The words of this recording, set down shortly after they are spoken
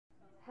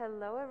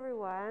Hello,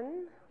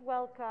 everyone.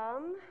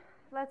 Welcome.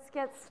 Let's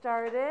get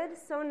started.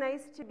 So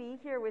nice to be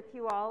here with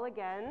you all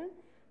again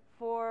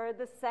for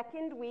the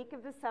second week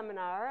of the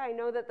seminar. I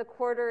know that the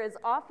quarter is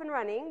off and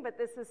running, but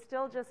this is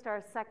still just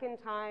our second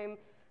time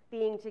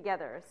being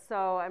together.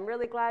 So I'm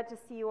really glad to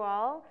see you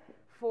all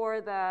for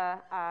the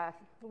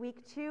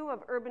week 2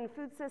 of Urban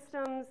Food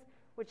Systems,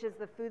 which is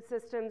the Food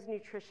Systems,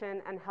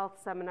 Nutrition, and Health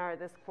Seminar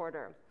this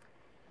quarter.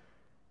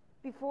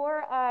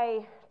 Before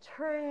I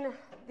turn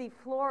the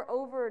floor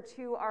over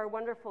to our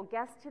wonderful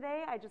guest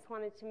today, I just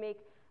wanted to make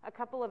a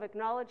couple of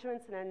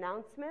acknowledgments and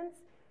announcements.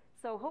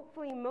 So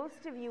hopefully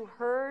most of you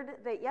heard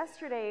that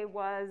yesterday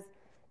was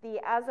the,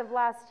 as of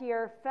last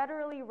year,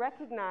 federally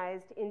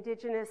recognized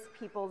Indigenous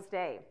Peoples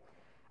Day.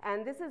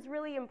 And this is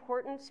really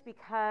important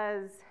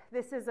because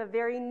this is a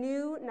very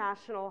new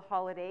national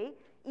holiday,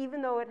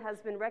 even though it has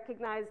been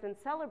recognized and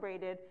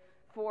celebrated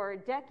for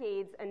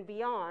decades and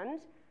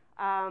beyond.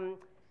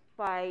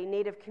 By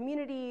Native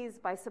communities,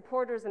 by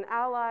supporters and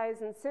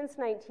allies, and since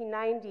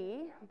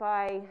 1990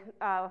 by,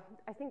 I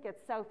think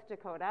it's South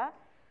Dakota,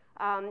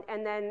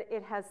 and then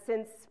it has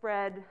since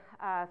spread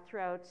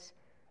throughout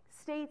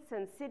states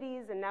and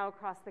cities and now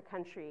across the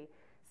country.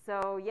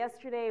 So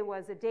yesterday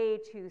was a day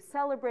to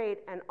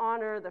celebrate and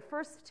honor the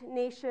First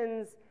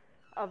Nations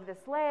of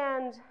this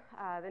land,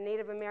 the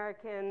Native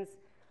Americans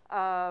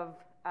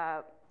of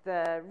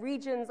the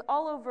regions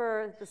all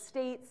over the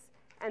states,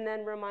 and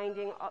then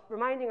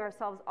reminding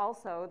ourselves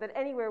also that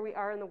anywhere we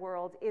are in the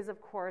world is,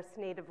 of course,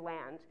 native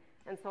land.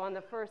 And so on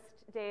the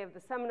first day of the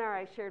seminar,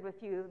 I shared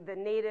with you the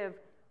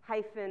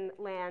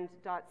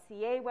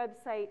native-land.ca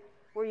website,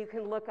 where you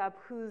can look up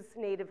whose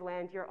native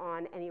land you're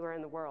on anywhere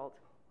in the world.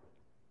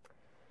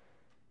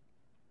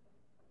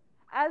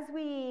 As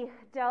we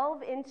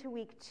delve into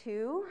week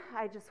 2,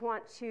 I just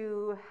want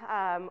to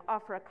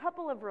offer a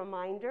couple of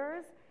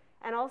reminders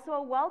and also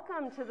a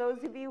welcome to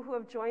those of you who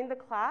have joined the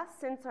class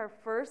since our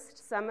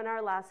first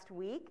seminar last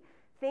week.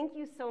 Thank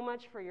you so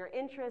much for your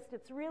interest.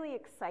 It's really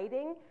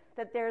exciting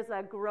that there's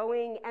a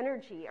growing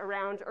energy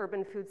around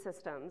urban food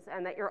systems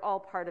and that you're all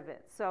part of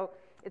it. So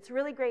it's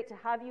really great to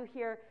have you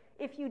here.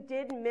 If you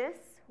did miss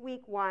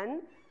week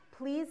 1,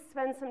 please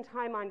spend some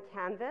time on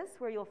Canvas,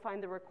 where you'll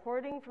find the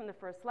recording from the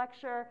first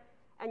lecture,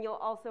 and you'll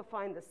also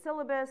find the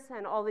syllabus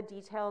and all the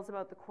details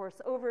about the course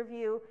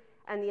overview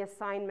and the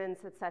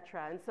assignments,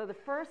 etc. And so the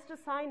first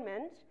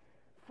assignment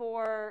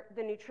for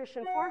the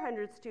Nutrition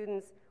 400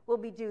 students will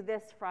be due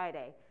this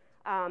Friday.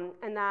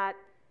 And that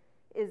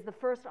is the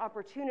first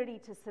opportunity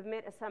to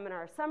submit a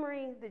seminar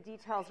summary. The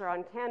details are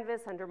on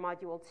Canvas under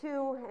Module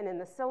 2 and in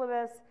the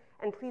syllabus.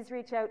 And please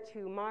reach out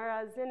to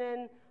Mara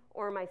Zinin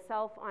or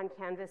myself on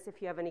Canvas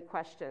if you have any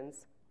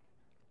questions.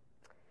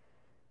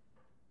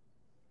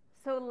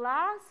 So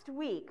last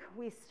week,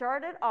 we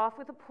started off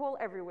with a poll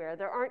everywhere.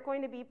 There aren't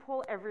going to be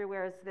poll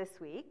everywheres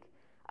this week.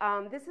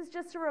 This is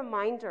just a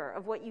reminder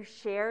of what you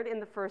shared in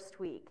the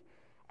first week.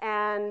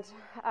 And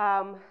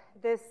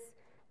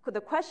the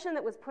question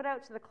that was put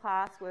out to the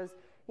class was,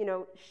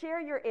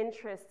 share your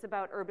interests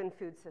about urban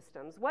food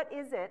systems. What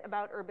is it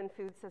about urban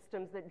food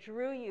systems that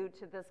drew you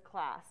to this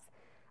class?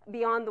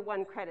 Beyond the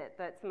 1 credit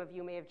that some of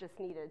you may have just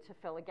needed to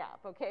fill a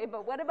gap, okay?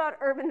 But what about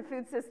urban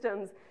food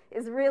systems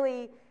is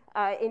really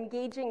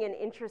engaging and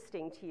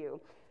interesting to you?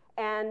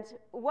 And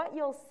what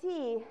you'll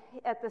see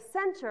at the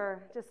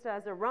center, just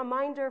as a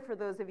reminder for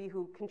those of you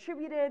who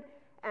contributed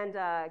and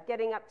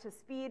getting up to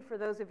speed for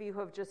those of you who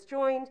have just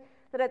joined,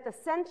 that at the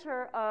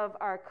center of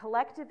our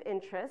collective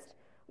interest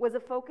was a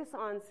focus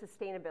on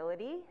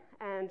sustainability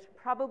and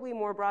probably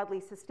more broadly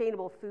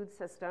sustainable food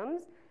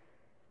systems,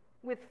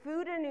 with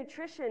food and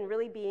nutrition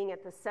really being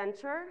at the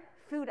center,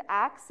 food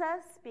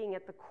access being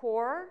at the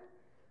core,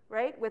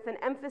 right, with an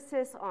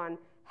emphasis on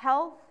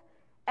health,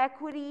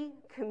 equity,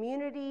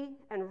 community,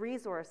 and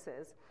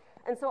resources.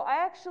 And so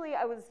I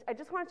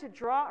just wanted to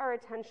draw our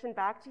attention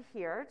back to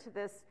here, to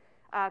this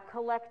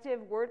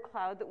collective word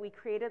cloud that we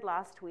created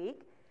last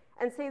week,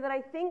 and say that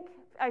I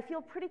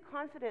feel pretty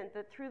confident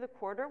that through the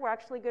quarter, we're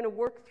actually going to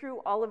work through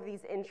all of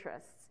these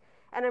interests.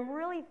 And I'm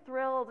really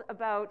thrilled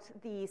about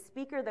the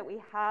speaker that we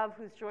have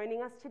who's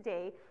joining us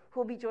today, who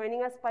will be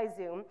joining us by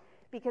Zoom,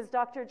 because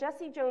Dr.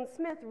 Jessie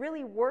Jones-Smith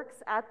really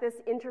works at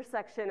this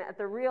intersection at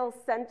the real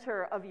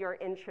center of your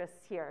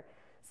interests here.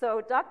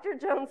 So Dr.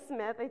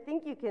 Jones-Smith, I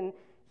think you can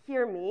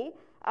hear me.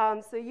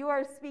 So you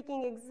are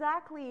speaking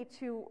exactly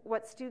to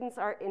what students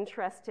are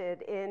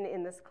interested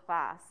in this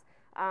class,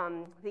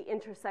 the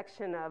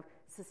intersection of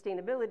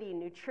sustainability,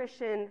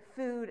 nutrition,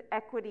 food,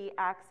 equity,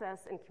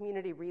 access, and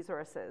community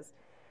resources.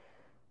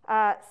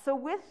 So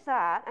with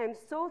that, I'm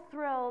so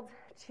thrilled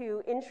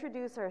to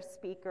introduce our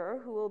speaker,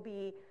 who will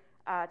be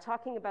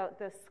talking about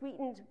the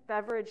sweetened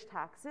beverage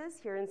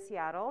taxes here in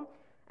Seattle,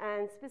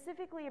 and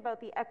specifically about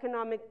the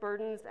economic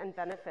burdens and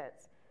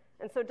benefits.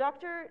 And so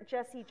Dr.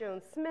 Jessie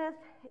Jones-Smith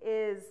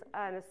is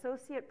an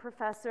associate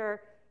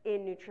professor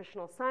in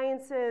nutritional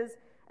sciences,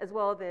 as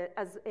well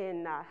as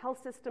in health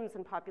systems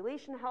and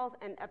population health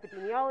and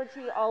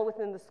epidemiology, all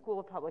within the School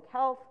of Public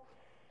Health.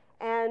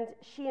 And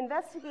she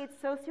investigates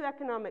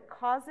socioeconomic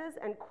causes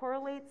and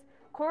correlates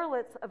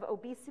correlates of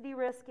obesity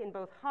risk in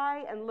both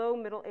high and low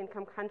middle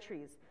income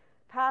countries.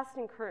 Past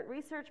and current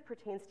research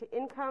pertains to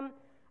income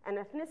and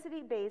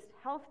ethnicity-based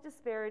health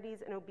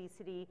disparities in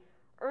obesity,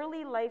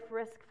 early life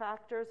risk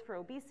factors for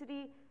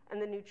obesity,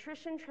 and the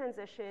nutrition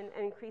transition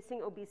and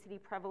increasing obesity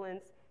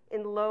prevalence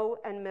in low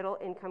and middle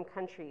income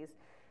countries.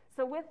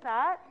 So with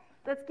that,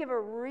 let's give a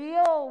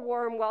real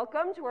warm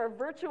welcome to our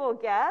virtual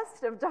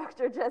guest of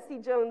Dr. Jessie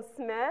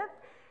Jones-Smith.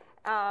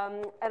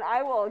 And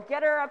I will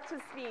get her up to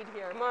speed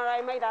here. Mara,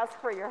 I might ask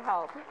for your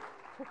help.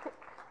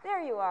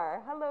 There you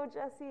are. Hello,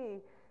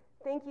 Jessie.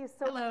 Thank you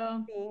so much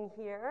for being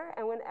here.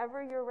 And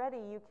whenever you're ready,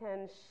 you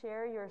can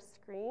share your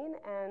screen,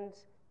 and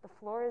the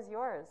floor is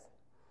yours.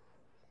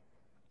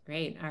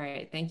 Great. All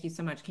right. Thank you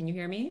so much. Can you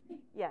hear me?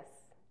 Yes.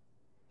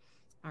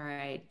 All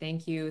right.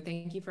 Thank you.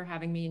 Thank you for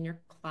having me in your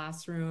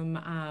classroom.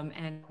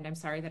 And I'm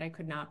sorry that I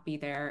could not be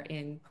there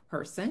in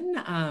person.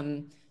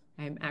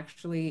 I'm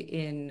actually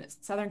in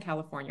Southern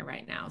California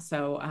right now.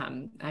 So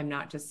I'm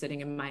not just sitting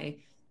in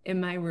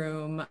my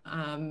room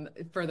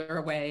further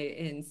away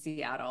in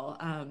Seattle.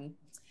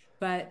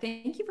 But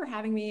thank you for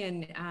having me.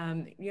 And,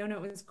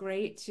 it was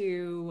great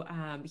to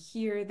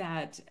hear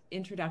that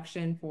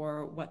introduction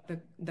for what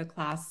the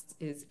class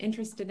is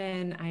interested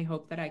in. I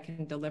hope that I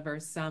can deliver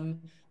some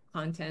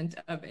content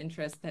of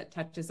interest that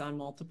touches on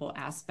multiple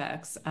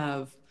aspects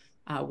of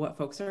what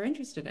folks are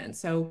interested in.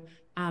 So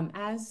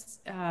as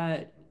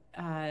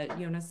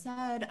Yona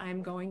said,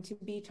 I'm going to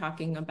be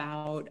talking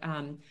about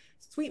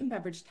sweetened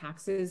beverage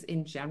taxes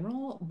in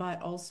general,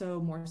 but also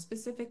more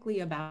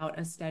specifically about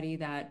a study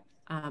that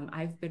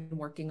I've been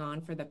working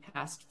on for the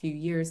past few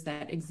years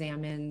that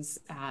examines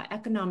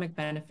economic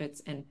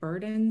benefits and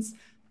burdens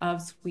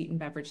of sweetened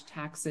beverage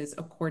taxes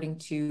according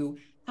to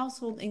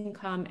household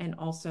income and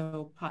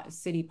also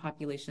city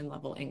population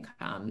level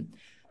income.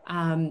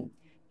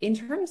 In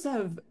terms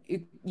of,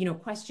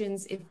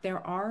 questions, if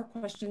there are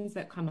questions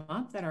that come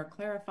up that are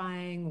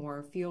clarifying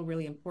or feel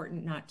really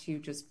important not to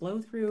just blow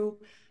through,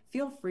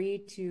 feel free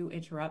to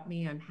interrupt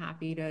me. I'm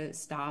happy to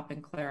stop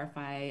and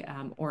clarify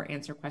or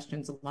answer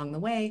questions along the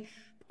way.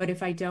 But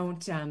if I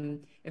don't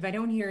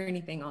hear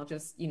anything, I'll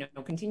just,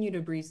 continue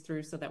to breeze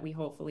through so that we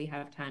hopefully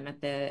have time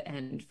at the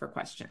end for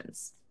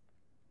questions.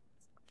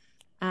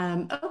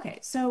 Okay,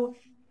 so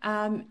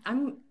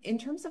I'm in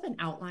terms of an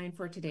outline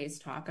for today's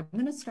talk, I'm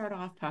going to start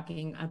off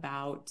talking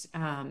about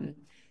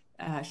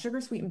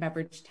sugar sweetened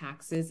beverage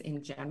taxes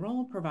in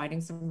general, providing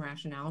some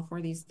rationale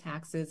for these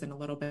taxes and a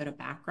little bit of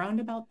background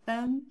about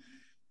them.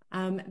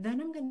 Then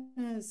I'm going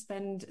to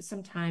spend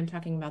some time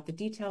talking about the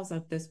details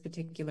of this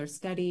particular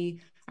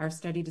study, our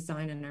study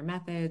design and our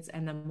methods,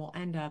 and then we'll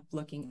end up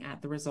looking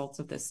at the results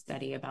of this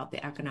study about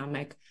the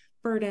economic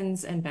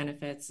burdens and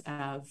benefits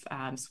of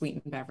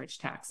sweetened beverage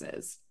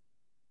taxes.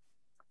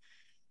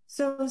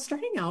 So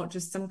starting out,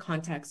 just some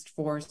context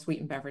for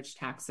sweetened beverage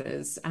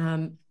taxes.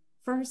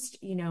 First,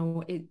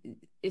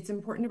 it's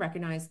important to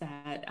recognize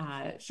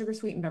that sugar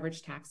sweetened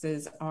beverage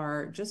taxes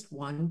are just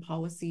one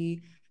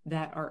policy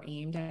that are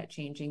aimed at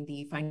changing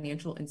the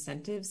financial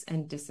incentives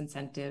and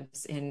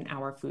disincentives in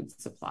our food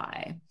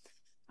supply.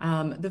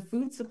 The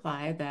food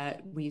supply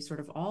that we sort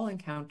of all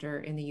encounter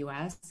in the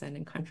US and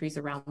in countries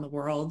around the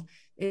world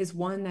is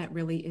one that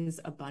really is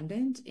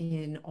abundant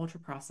in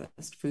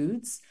ultra-processed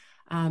foods.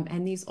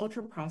 And these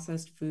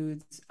ultra-processed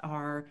foods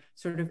are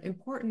sort of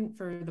important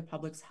for the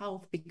public's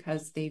health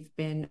because they've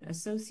been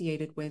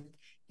associated with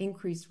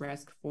increased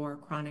risk for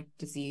chronic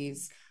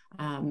disease,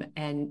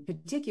 and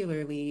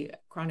particularly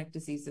chronic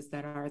diseases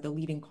that are the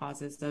leading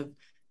causes of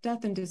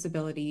death and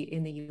disability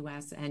in the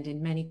US and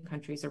in many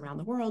countries around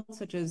the world,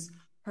 such as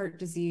heart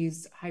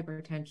disease,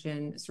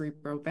 hypertension,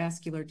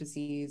 cerebrovascular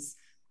disease,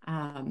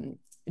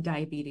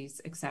 diabetes,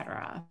 et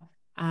cetera.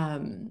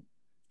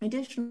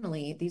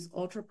 Additionally, these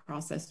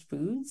ultra-processed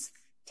foods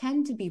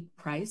tend to be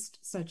priced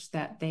such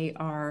that they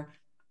are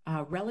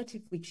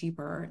relatively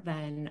cheaper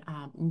than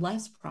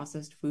less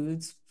processed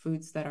foods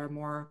that are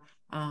more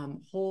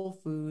whole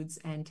foods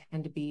and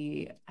tend to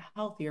be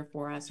healthier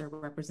for us or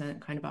represent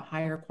kind of a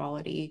higher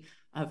quality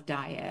of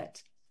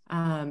diet.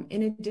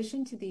 In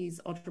addition to these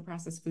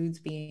ultra-processed foods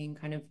being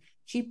kind of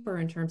cheaper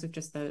in terms of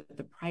just the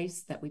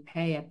price that we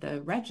pay at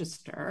the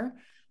register,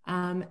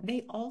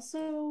 they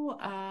also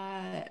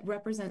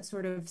represent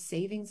sort of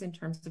savings in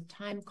terms of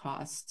time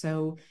costs.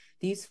 So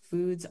these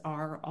foods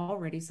are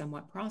already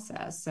somewhat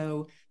processed,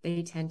 so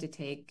they tend to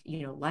take,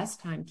 less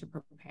time to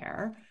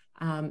prepare.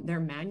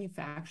 They're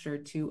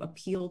manufactured to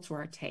appeal to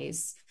our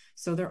tastes,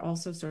 so they're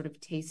also sort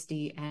of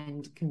tasty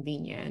and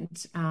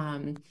convenient.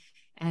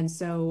 And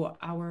so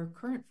our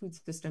current food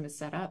system is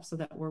set up so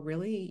that we're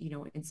really,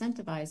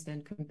 incentivized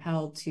and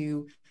compelled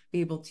to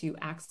be able to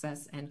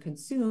access and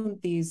consume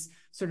these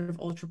sort of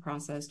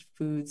ultra-processed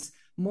foods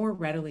more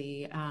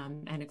readily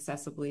and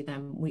accessibly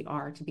than we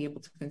are to be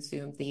able to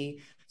consume the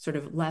sort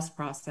of less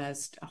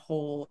processed,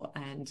 whole,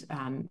 and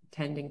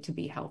tending to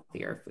be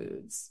healthier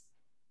foods.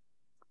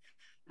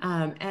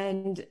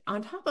 And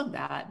on top of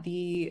that,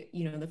 the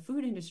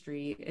food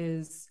industry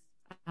is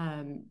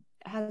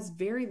has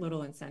very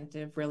little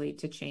incentive really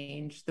to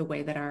change the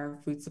way that our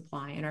food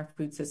supply and our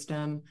food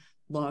system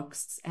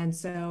looks. And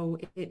so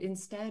it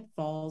instead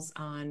falls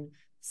on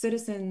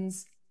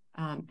citizens,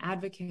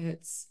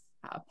 advocates,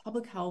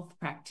 public health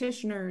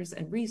practitioners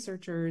and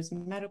researchers,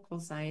 medical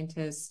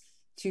scientists,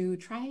 to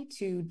try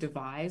to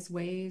devise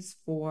ways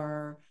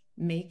for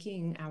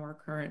making our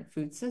current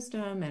food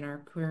system and our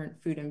current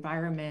food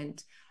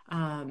environment,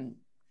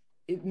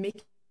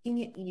 making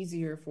it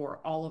easier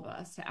for all of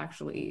us to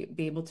actually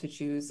be able to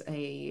choose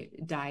a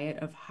diet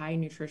of high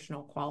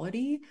nutritional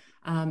quality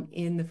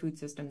in the food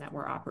system that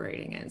we're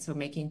operating in. So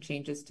making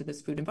changes to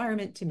this food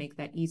environment to make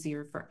that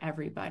easier for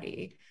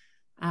everybody.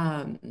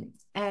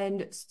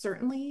 And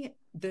certainly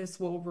this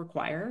will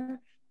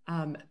require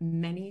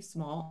many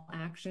small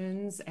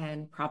actions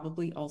and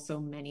probably also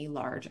many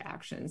large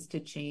actions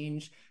to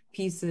change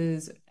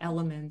pieces,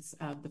 elements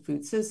of the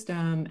food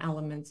system,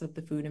 elements of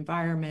the food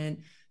environment,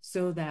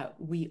 so that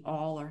we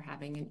all are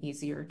having an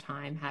easier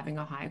time having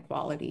a high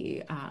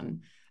quality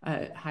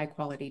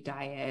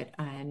diet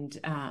and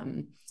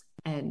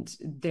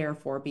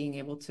therefore being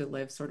able to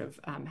live sort of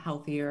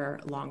healthier,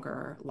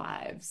 longer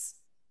lives.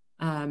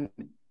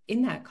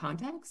 In that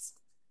context,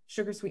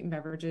 sugar sweetened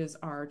beverages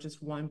are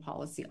just one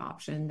policy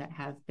option that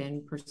have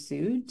been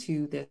pursued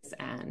to this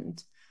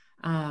end.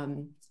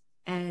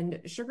 And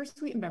sugar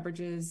sweetened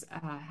beverages,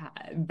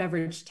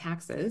 beverage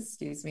taxes,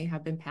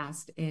 have been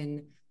passed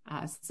in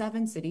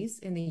 7 cities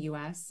in the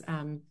US,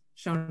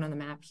 shown on the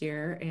map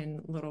here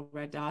in little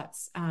red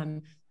dots,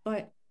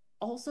 but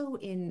also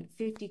in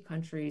 50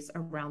 countries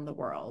around the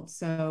world.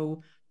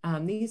 So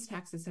these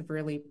taxes have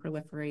really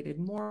proliferated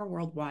more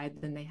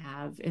worldwide than they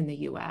have in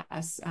the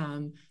US,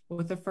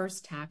 with the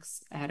first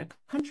tax at a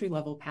country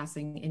level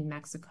passing in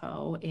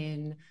Mexico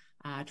in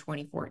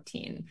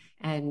 2014,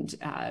 and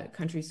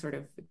countries sort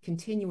of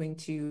continuing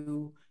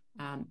to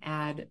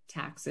add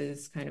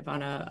taxes kind of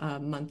on a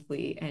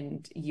monthly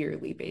and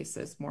yearly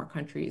basis, more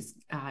countries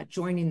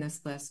joining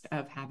this list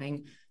of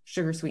having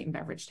sugar sweetened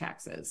beverage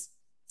taxes.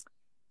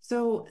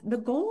 So the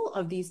goal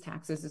of these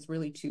taxes is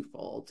really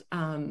twofold.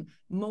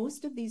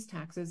 Most of these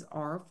taxes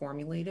are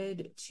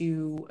formulated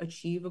to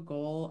achieve a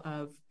goal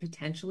of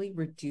potentially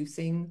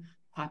reducing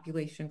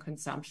population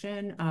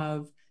consumption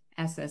of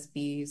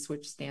SSBs,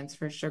 which stands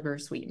for sugar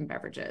sweetened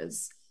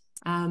beverages.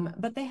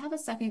 But they have a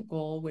second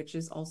goal, which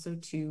is also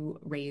to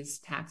raise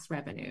tax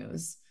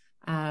revenues.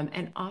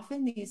 And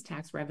often these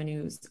tax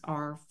revenues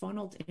are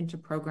funneled into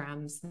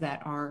programs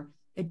that are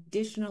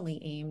additionally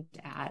aimed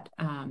at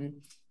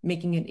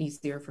making it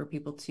easier for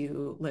people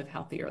to live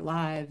healthier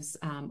lives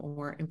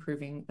or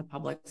improving the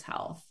public's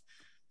health.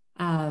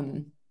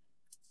 And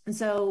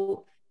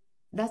so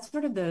that's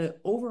sort of the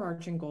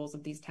overarching goals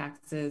of these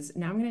taxes.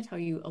 Now I'm going to tell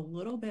you a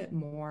little bit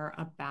more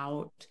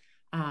about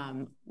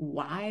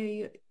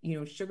why,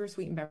 sugar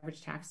sweetened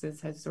beverage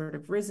taxes has sort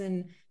of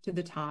risen to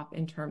the top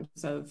in terms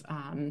of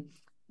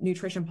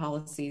nutrition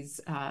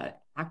policies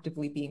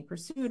actively being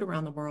pursued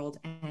around the world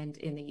and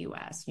in the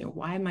US.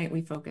 Why might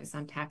we focus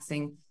on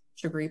taxing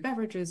sugary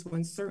beverages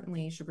when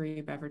certainly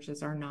sugary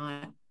beverages are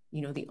not,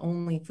 the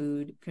only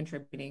food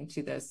contributing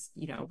to this,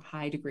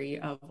 high degree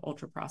of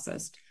ultra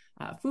processed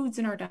foods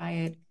in our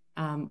diet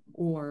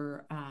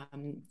or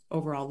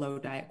overall low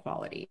diet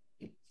quality.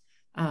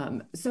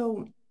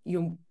 So,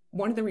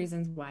 one of the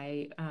reasons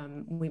why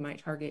we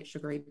might target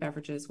sugary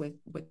beverages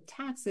with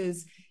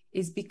taxes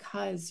is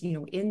because,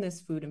 in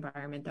this food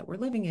environment that we're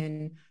living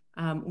in,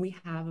 we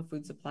have a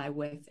food supply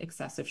with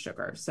excessive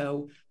sugar.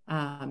 So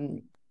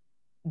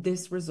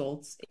this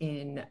results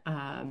in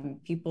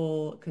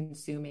people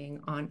consuming,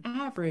 on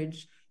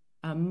average,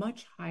 a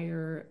much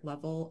higher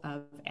level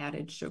of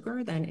added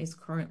sugar than is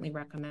currently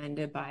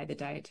recommended by the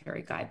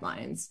dietary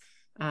guidelines.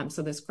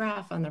 So this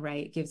graph on the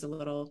right gives a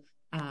little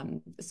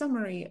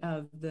summary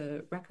of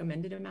the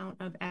recommended amount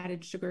of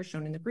added sugar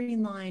shown in the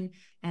green line,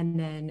 and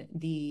then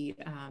the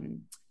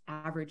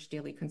average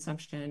daily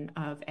consumption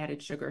of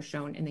added sugar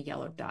shown in the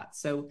yellow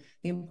dots. So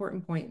the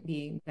important point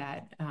being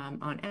that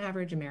on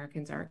average,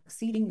 Americans are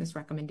exceeding this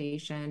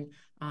recommendation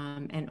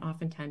and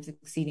oftentimes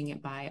exceeding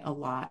it by a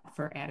lot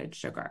for added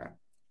sugar.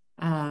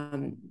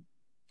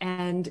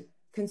 And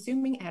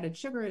consuming added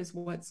sugar is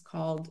what's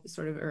called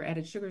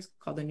added sugar is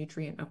called a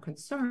nutrient of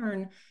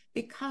concern,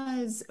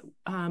 because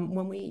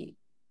when we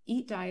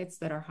eat diets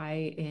that are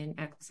high in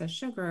excess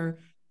sugar,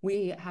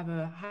 we have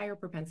a higher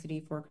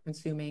propensity for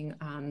consuming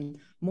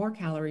more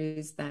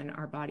calories than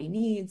our body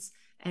needs,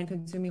 and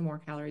consuming more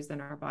calories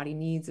than our body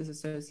needs is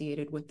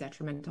associated with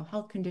detrimental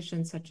health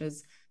conditions such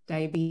as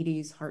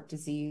diabetes, heart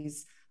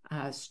disease,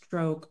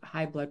 stroke,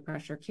 high blood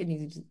pressure,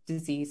 kidney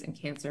disease, and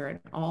cancer.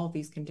 And all of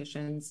these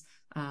conditions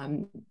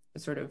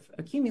sort of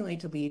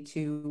accumulate to lead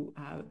to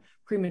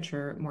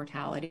premature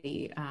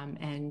mortality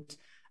and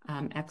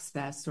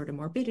excess sort of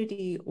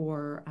morbidity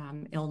or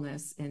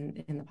illness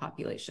in the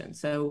population.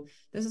 So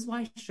this is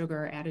why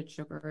added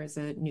sugar is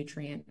a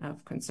nutrient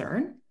of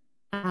concern.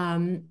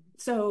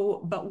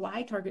 But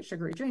why target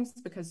sugary drinks?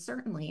 Because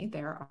certainly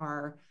there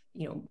are,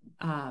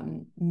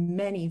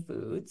 many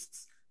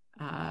foods,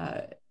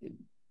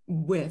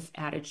 with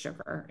added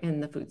sugar in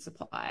the food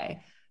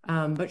supply.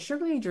 But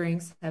sugary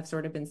drinks have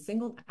sort of been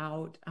singled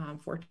out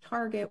for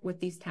target with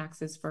these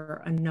taxes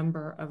for a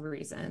number of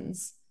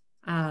reasons.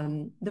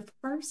 The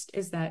first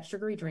is that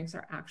sugary drinks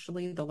are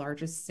actually the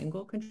largest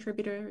single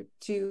contributor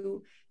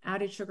to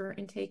added sugar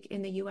intake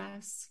in the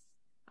US.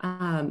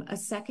 A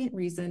second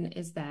reason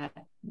is that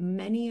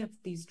many of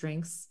these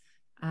drinks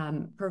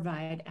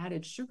provide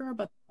added sugar,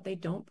 but they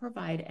don't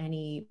provide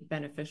any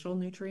beneficial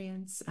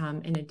nutrients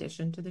in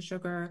addition to the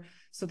sugar.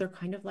 So they're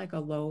kind of like a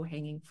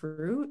low-hanging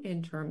fruit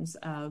in terms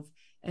of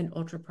an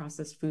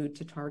ultra-processed food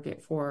to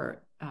target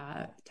for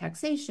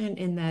taxation,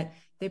 in that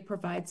they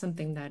provide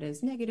something that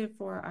is negative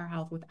for our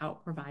health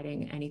without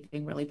providing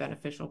anything really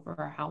beneficial for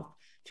our health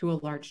to a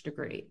large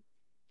degree.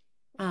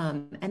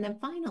 And then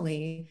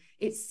finally,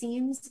 it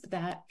seems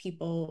that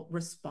people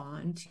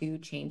respond to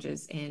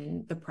changes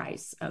in the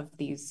price of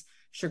these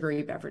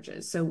sugary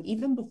beverages. So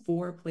even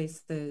before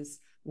places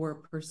were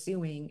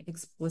pursuing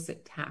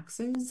explicit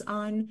taxes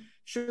on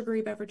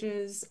sugary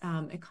beverages,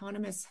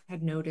 economists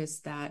had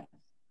noticed that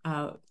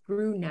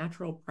through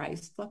natural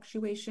price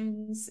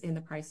fluctuations in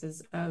the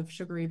prices of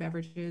sugary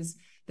beverages,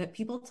 that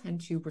people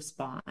tend to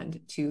respond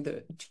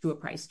to a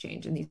price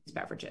change in these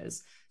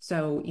beverages.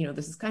 So,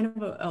 this is kind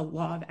of a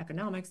law of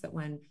economics, that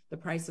when the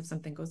price of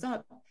something goes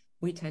up,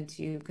 we tend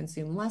to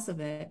consume less of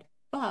it.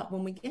 But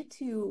when we get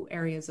to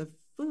areas of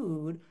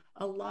food,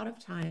 a lot of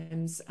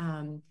times,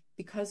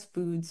 because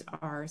foods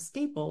are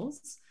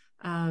staples,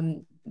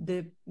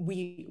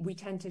 we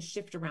tend to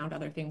shift around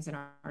other things in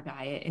our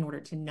diet in order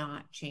to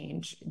not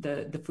change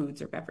the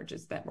foods or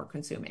beverages that we're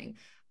consuming.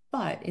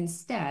 But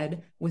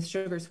instead, with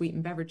sugar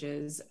sweetened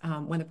beverages,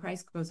 when the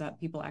price goes up,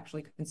 people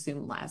actually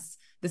consume less.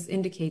 This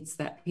indicates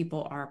that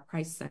people are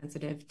price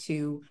sensitive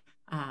to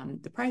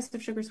the price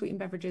of sugar sweetened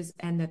beverages,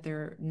 and that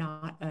they're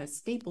not a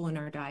staple in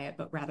our diet,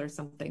 but rather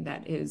something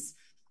that is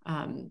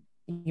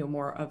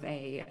more of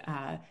a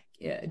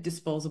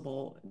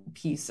disposable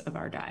piece of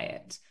our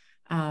diet.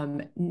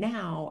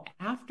 Now,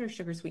 after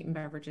sugar sweetened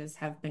beverages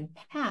have been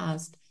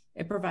passed,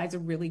 it provides a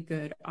really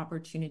good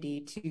opportunity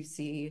to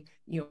see,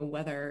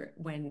 whether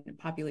when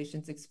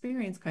populations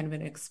experience kind of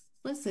an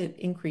explicit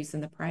increase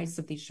in the price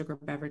of these sugar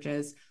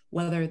beverages,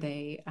 whether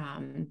they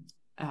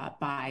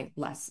buy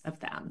less of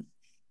them.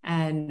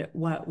 And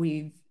what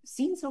we've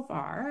seen so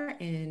far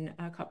in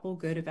a couple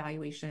good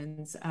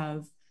evaluations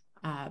of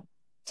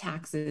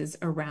taxes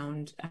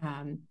around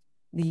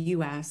the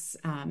US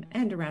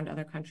and around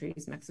other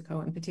countries,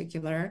 Mexico in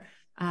particular,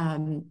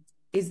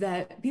 is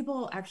that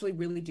people actually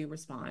really do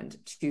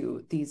respond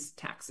to these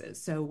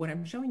taxes. So what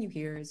I'm showing you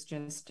here is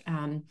just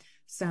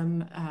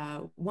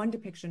one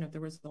depiction of the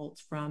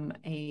results from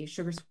a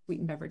sugar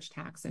sweetened beverage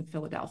tax in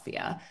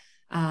Philadelphia.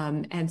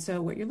 And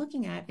so what you're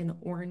looking at in the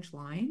orange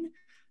line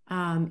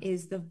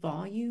is the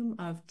volume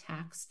of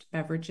taxed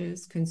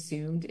beverages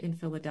consumed in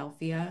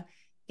Philadelphia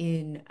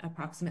in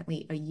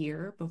approximately a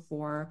year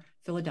before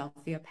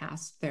Philadelphia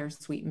passed their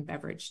sweetened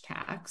beverage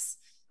tax.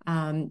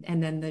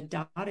 And then the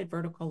dotted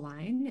vertical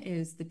line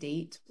is the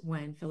date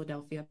when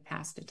Philadelphia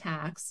passed a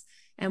tax.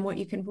 And what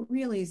you can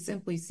really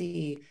simply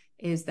see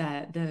is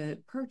that the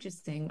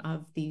purchasing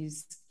of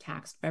these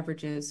taxed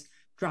beverages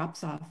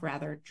drops off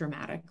rather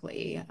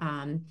dramatically.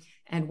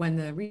 And when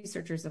the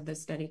researchers of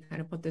this study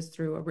kind of put this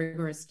through a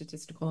rigorous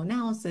statistical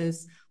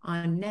analysis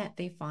on net,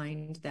 they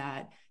find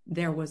that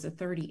there was a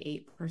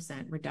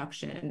 38%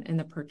 reduction in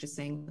the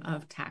purchasing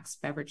of taxed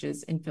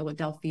beverages in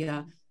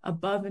Philadelphia,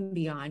 above and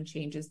beyond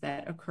changes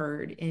that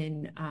occurred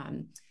in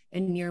a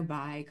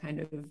nearby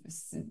kind of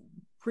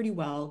pretty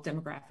well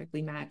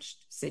demographically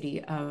matched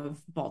city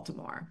of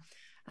Baltimore.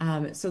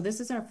 So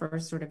this is our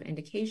first sort of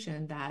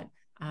indication that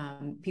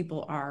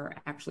people are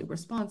actually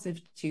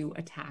responsive to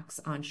a tax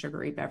on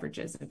sugary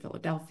beverages in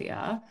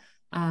Philadelphia.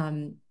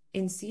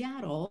 In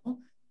Seattle,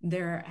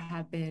 there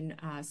have been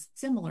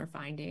similar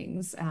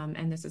findings,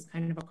 and this is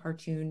kind of a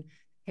cartoon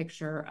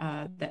picture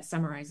that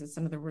summarizes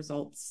some of the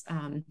results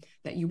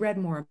that you read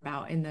more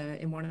about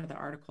in one of the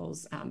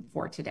articles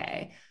for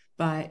today.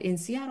 But in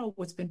Seattle,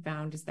 what's been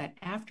found is that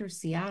after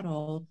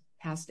Seattle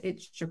passed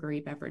its sugary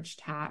beverage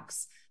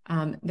tax,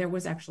 there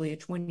was actually a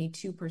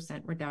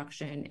 22%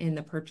 reduction in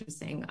the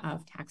purchasing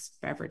of taxed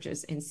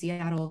beverages in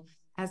Seattle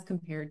as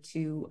compared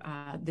to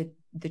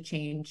the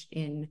change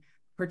in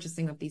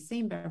purchasing of these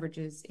same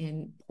beverages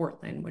in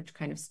Portland, which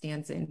kind of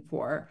stands in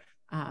for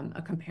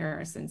a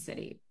comparison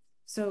city.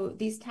 So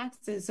these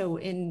taxes,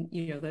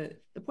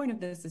 the point of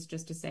this is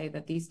just to say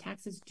that these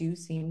taxes do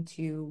seem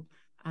to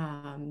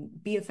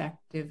be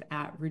effective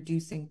at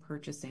reducing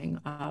purchasing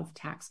of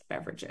taxed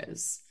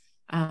beverages.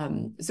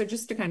 So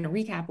just to kind of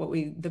recap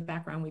the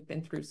background we've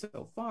been through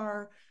so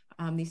far,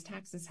 these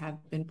taxes have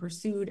been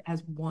pursued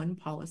as one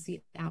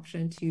policy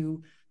option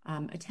to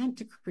attempt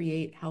to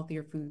create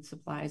healthier food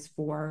supplies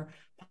for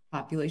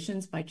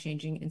populations by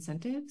changing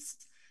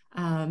incentives,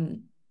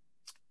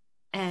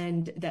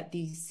 and that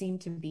these seem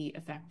to be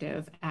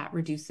effective at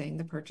reducing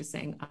the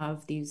purchasing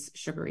of these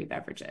sugary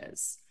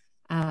beverages.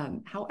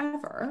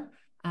 However,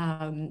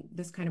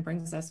 this kind of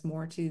brings us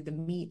more to the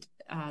meat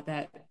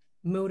that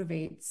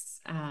motivates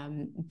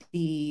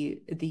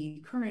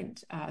the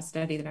current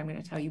study that I'm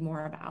going to tell you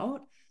more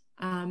about.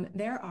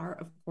 There are,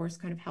 of course,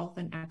 kind of health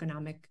and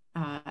economic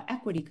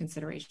equity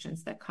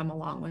considerations that come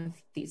along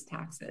with these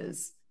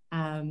taxes.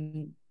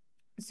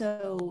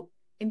 So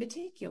in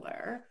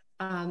particular,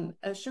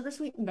 a sugar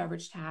sweetened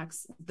beverage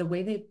tax, the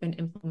way they've been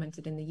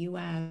implemented in the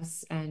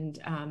US and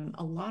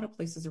a lot of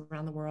places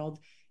around the world,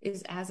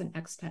 is as an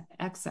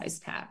excise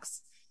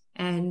tax.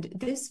 And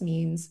this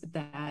means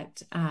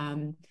that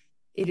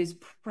it is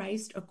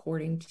priced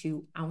according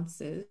to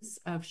ounces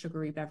of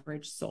sugary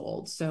beverage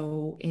sold.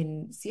 So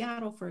in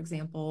Seattle, for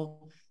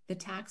example, the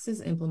tax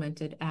is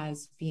implemented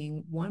as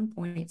being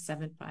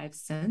 1.75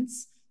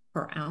 cents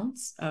per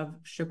ounce of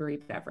sugary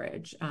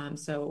beverage.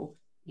 So,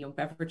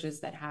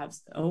 beverages that have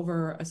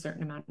over a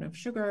certain amount of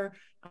sugar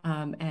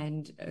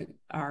and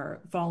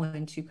fall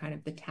into kind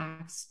of the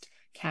taxed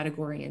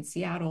category in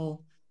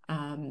Seattle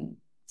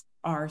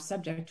are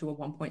subject to a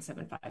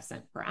 1.75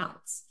 cent per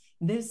ounce.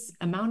 This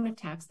amount of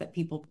tax that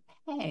people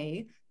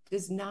pay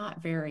does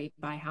not vary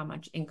by how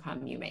much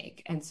income you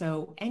make. And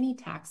so any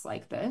tax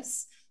like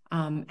this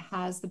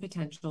has the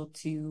potential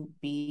to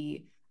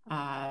be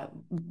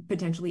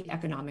potentially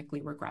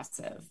economically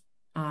regressive.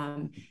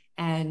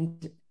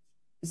 And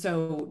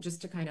so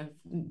just to kind of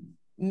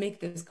make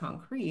this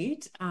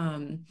concrete,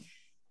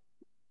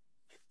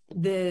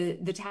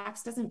 the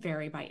tax doesn't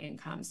vary by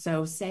income.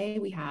 So say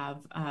we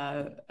have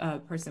a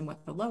person with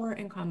a lower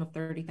income of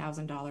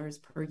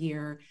 $30,000 per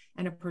year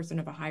and a person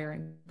of a higher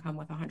income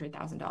with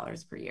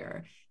 $100,000 per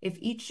year. If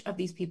each of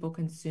these people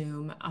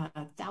consume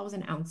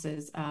 1,000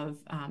 ounces of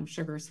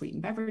sugar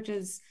sweetened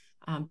beverages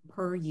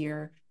per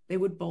year, they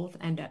would both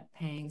end up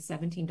paying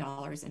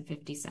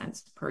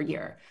 $17.50 per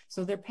year.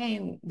 So they're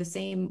paying the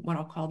same, what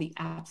I'll call the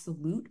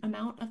absolute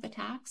amount of the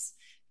tax.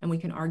 And we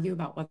can argue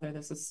about whether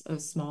this is a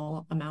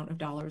small amount of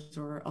dollars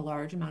or a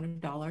large amount of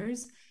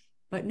dollars.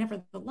 But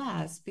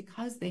nevertheless,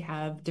 because they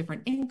have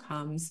different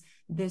incomes,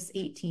 this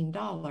 $18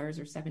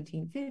 or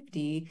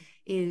 $17.50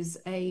 is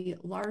a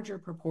larger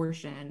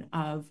proportion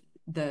of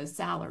the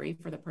salary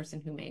for the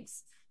person who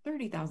makes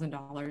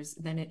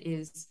 $30,000 than it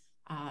is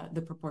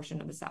the proportion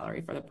of the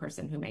salary for the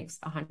person who makes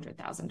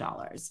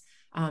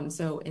 $100,000.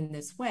 So in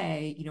this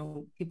way,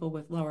 people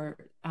with lower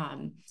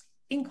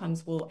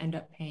incomes will end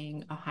up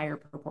paying a higher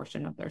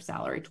proportion of their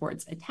salary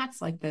towards a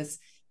tax like this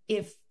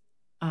if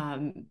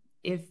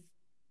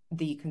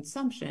the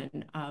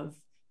consumption of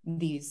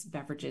these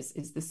beverages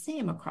is the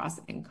same across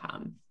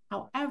income.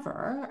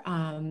 However,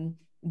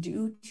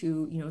 due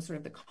to sort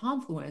of the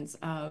confluence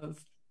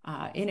of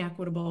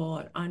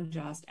inequitable,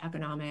 unjust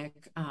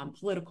economic,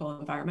 political,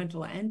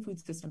 environmental, and food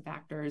system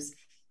factors,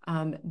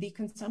 the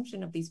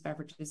consumption of these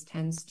beverages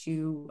tends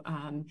to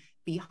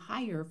be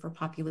higher for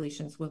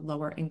populations with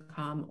lower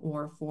income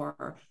or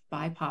for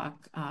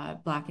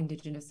BIPOC, Black,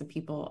 Indigenous, and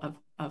people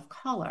of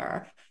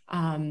color.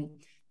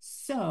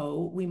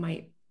 So we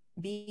might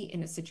be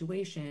in a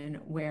situation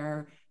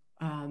where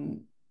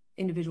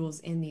individuals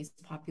in these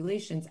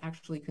populations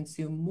actually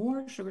consume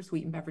more sugar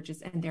sweetened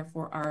beverages and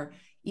therefore are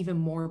even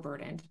more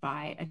burdened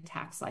by a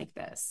tax like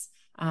this.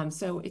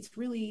 So it's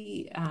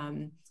really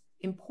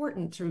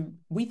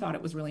we thought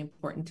it was really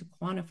important to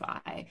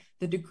quantify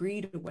the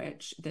degree to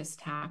which this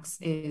tax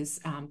is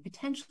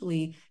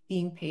potentially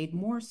being paid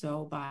more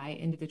so by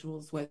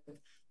individuals with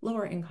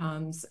lower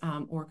incomes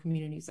or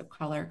communities of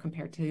color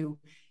compared to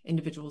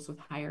individuals with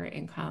higher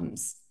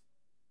incomes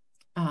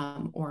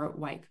or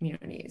white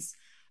communities.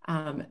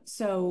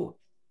 So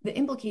the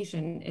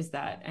implication is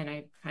that, and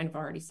I kind of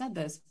already said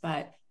this,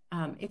 but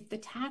if the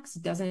tax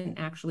doesn't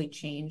actually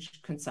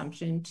change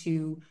consumption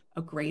to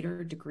a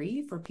greater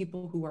degree for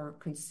people who are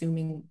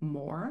consuming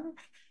more,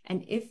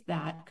 and if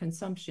that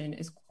consumption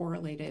is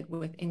correlated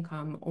with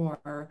income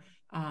or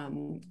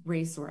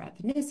race or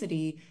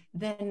ethnicity,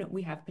 then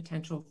we have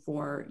potential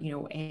for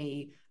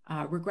a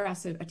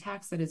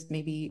tax that is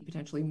maybe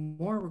potentially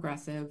more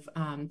regressive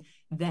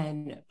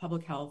than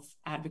public health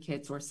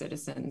advocates or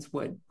citizens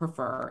would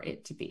prefer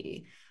it to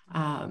be.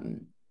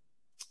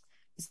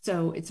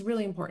 So it's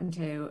really important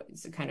to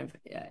kind of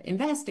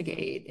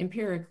investigate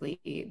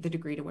empirically the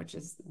degree to which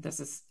this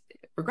is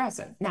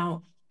regressive.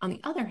 Now, on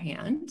the other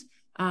hand,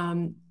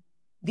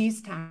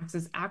 these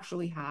taxes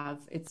actually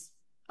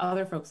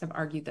other folks have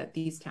argued that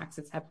these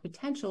taxes have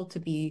potential to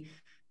be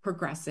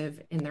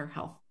progressive in their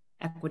health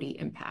equity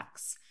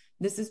impacts.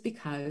 This is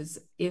because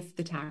if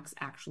the tax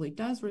actually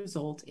does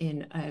result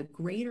in a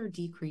greater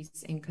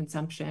decrease in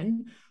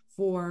consumption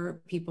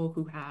for people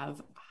who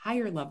have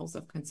higher levels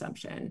of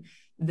consumption,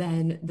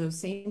 then those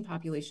same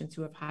populations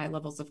who have high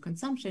levels of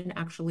consumption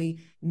actually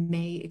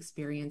may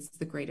experience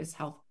the greatest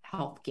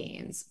health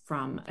gains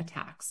from a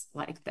tax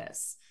like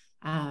this.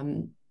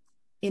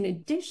 In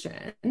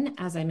addition,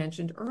 as I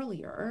mentioned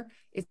earlier,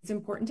 it's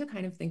important to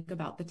kind of think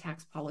about the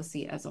tax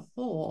policy as a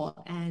whole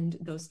and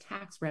those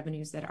tax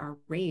revenues that are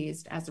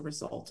raised as a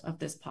result of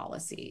this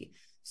policy.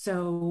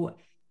 So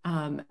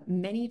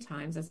many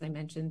times, as I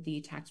mentioned,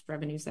 the tax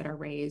revenues that are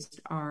raised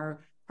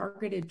are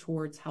targeted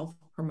towards health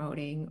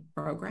promoting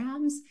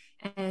programs.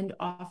 And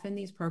often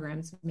these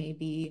programs may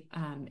be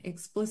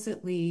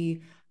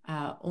explicitly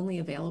only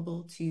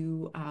available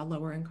to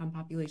lower income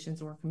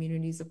populations or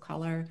communities of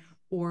color,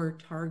 or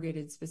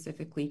targeted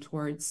specifically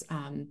towards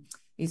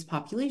these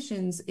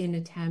populations in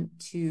attempt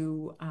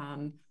to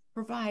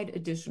provide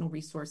additional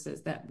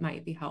resources that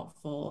might be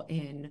helpful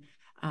in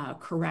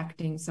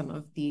correcting some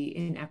of the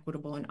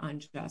inequitable and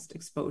unjust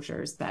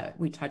exposures that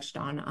we touched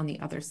on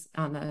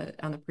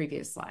the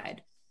previous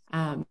slide.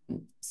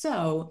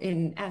 So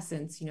in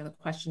essence, the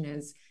question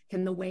is,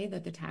 can the way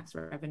that the tax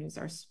revenues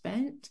are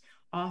spent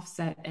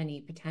offset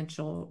any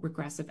potential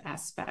regressive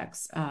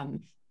aspects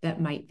that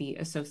might be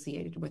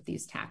associated with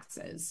these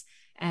taxes?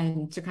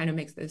 And to kind of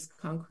make this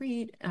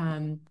concrete,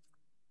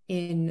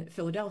 in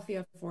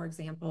Philadelphia, for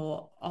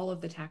example, all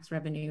of the tax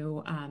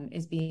revenue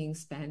is being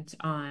spent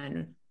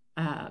on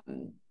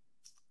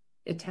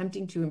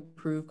attempting to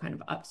improve kind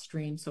of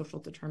upstream social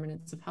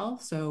determinants of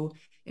health. So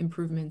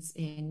improvements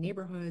in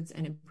neighborhoods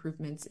and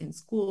improvements in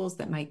schools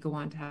that might go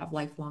on to have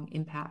lifelong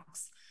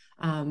impacts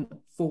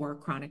for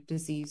chronic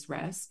disease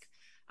risk.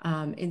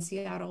 In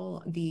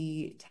Seattle,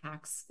 the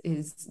tax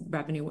is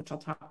revenue, which I'll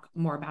talk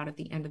more about at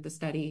the end of the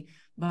study,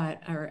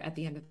 or at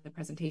the end of the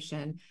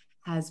presentation,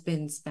 has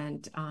been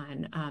spent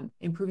on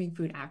improving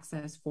food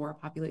access for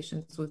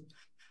populations with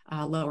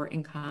lower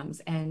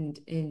incomes, and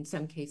in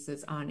some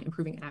cases on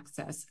improving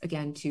access,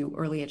 again, to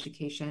early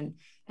education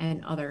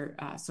and other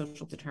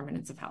social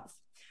determinants of health.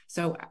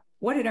 So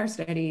what did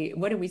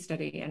we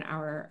study in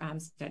our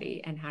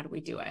study, and how do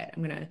we do it?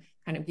 I'm going to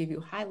kind of give you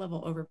a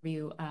high-level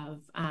overview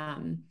of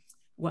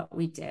what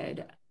we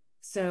did.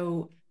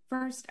 So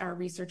first, our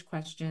research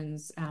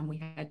questions, we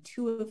had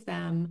 2 of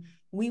them.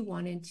 We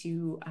wanted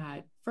to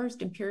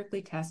first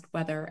empirically test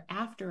whether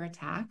after a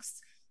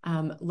tax,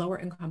 lower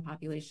income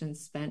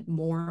populations spent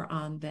more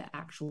on the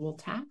actual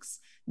tax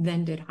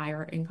than did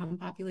higher income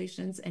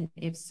populations, and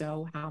if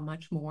so, how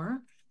much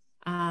more?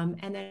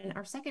 And then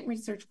our second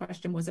research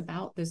question was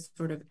about this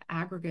sort of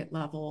aggregate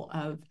level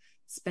of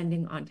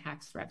spending on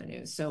tax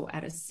revenues. So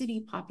at a city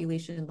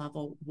population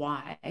level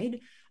wide,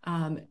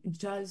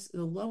 does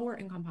the lower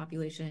income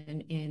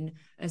population in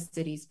a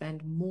city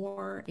spend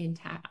more in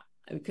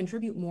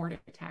contribute more to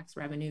tax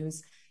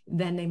revenues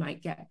than they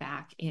might get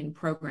back in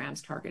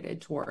programs targeted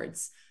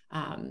towards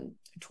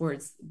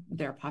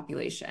their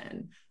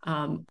population?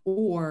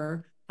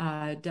 Or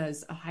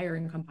does a higher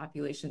income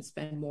population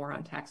spend more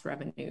on tax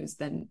revenues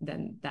than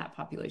that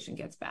population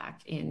gets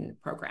back in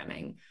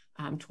programming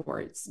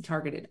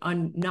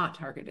not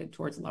targeted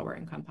towards lower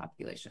income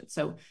populations?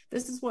 So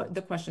this is what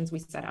the questions we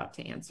set out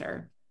to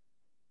answer.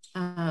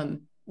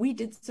 We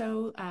did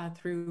so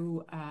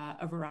through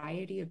a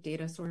variety of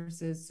data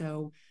sources.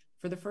 So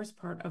for the first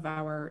part of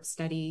our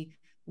study,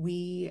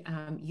 we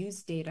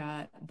used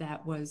data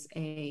that was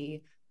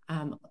a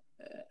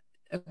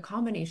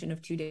combination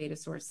of 2 data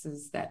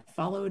sources that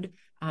followed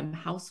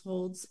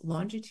households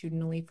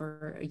longitudinally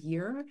for a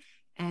year.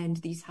 And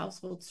these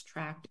households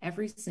tracked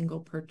every single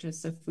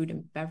purchase of food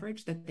and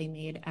beverage that they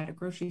made at a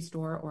grocery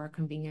store or a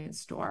convenience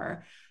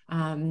store.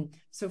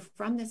 So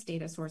from this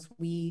data source,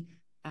 we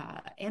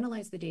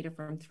analyzed the data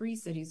from 3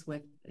 cities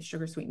with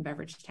sugar sweetened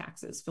beverage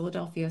taxes: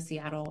 Philadelphia,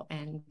 Seattle,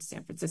 and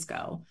San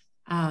Francisco.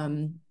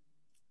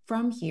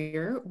 From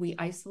here, we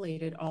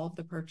isolated all of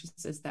the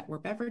purchases that were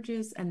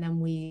beverages, and then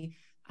we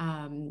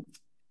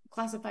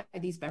classify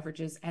these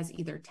beverages as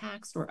either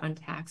taxed or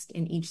untaxed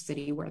in each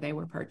city where they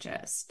were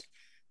purchased.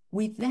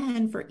 We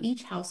then, for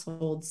each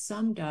household,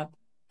 summed up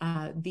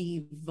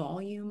the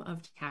volume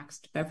of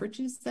taxed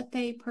beverages that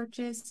they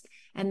purchased,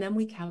 and then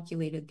we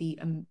calculated the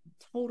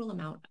total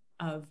amount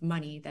of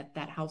money that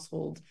that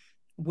household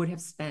would have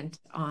spent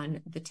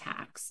on the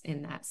tax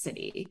in that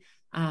city.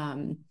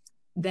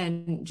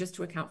 Then, just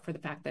to account for the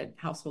fact that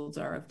households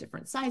are of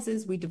different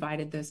sizes, we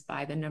divided this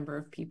by the number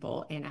of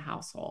people in a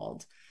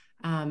household.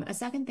 A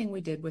second thing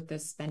we did with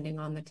this spending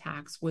on the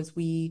tax was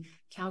we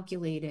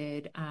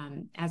calculated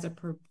as a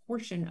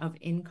proportion of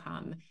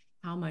income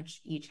how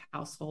much each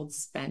household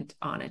spent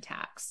on a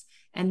tax.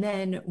 And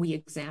then we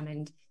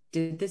examined,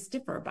 did this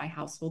differ by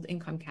household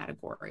income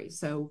category?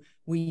 So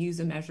we use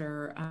a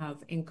measure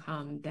of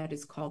income that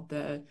is called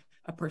a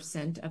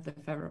percent of the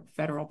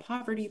federal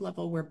poverty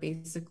level, where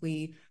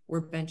basically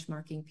we're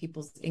benchmarking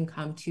people's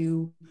income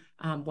to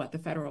what the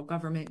federal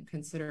government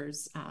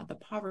considers the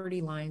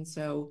poverty line.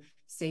 So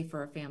say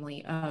for a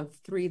family of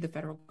 3, the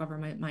federal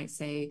government might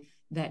say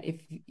that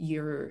if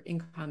your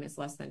income is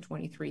less than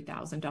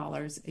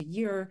 $23,000 a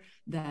year,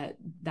 that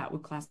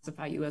would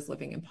classify you as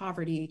living in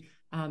poverty.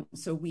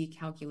 So we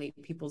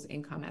calculate people's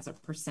income as a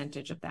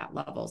percentage of that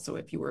level. So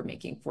if you were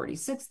making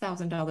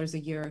 $46,000 a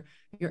year,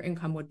 your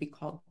income would be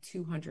called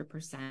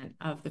 200%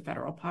 of the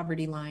federal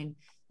poverty line.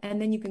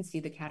 And then you can see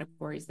the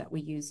categories that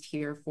we used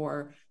here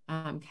for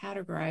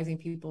categorizing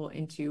people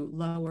into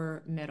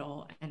lower,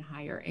 middle, and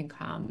higher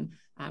income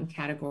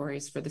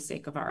categories for the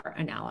sake of our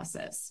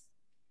analysis.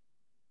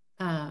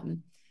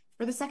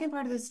 For the second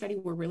part of the study,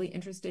 we're really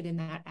interested in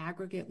that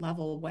aggregate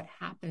level, what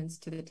happens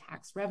to the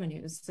tax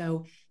revenues.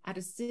 So at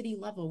a city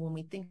level, when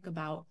we think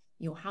about,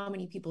 how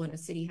many people in a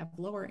city have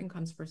lower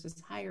incomes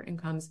versus higher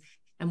incomes,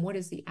 and what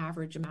is the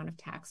average amount of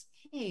tax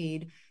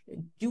paid,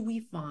 do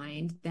we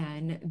find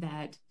then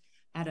that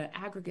at an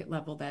aggregate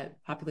level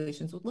that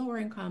populations with lower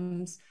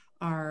incomes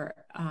are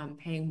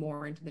paying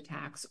more into the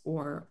tax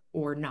or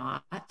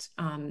not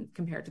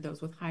compared to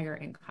those with higher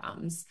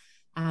incomes?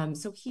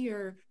 So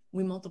here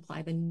we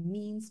multiply the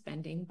mean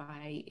spending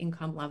by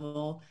income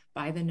level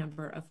by the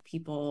number of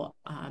people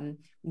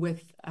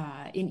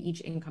in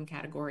each income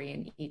category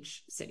in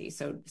each city.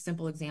 So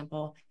simple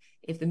example,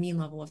 if the mean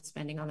level of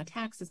spending on the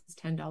tax is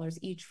 $10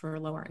 each for a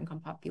lower income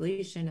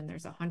population, and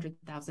there's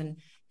 100,000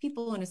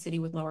 people in a city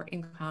with lower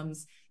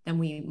incomes, then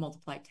we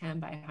multiply 10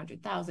 by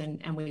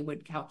 100,000, and we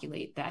would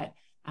calculate that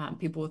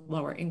people with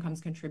lower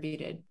incomes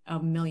contributed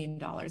 $1 million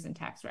in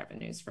tax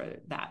revenues for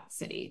that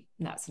city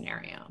in that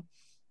scenario.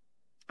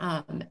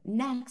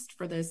 Next,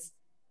 for this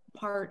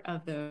part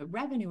of the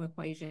revenue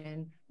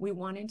equation, we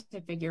wanted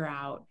to figure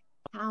out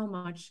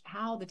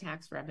how the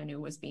tax revenue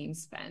was being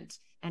spent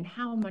and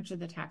how much of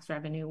the tax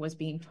revenue was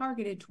being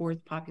targeted towards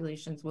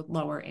populations with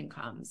lower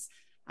incomes.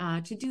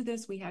 To do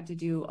this, we had to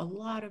do a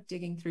lot of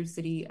digging through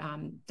city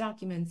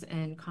documents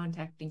and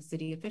contacting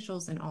city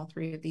officials in all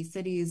three of these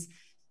cities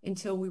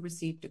until we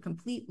received a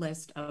complete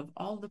list of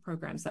all the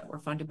programs that were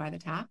funded by the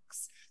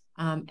tax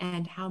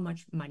and how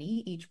much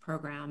money each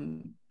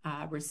program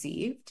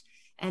received.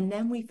 And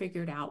then we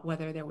figured out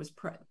whether there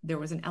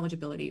was an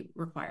eligibility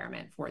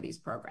requirement for these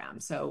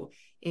programs. So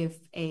if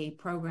a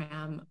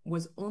program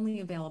was only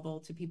available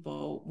to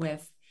people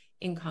with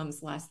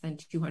incomes less than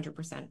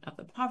 200% of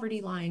the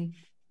poverty line,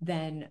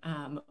 then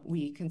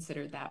we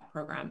considered that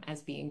program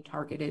as being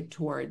targeted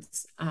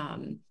towards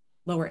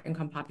lower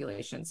income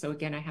populations. So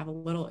again, I have a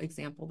little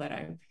example that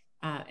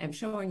I'm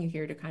showing you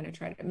here to kind of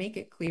try to make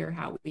it clear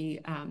how we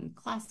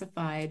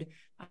classified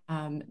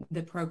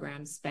the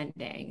program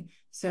spending.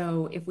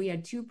 So if we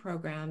had two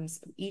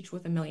programs, each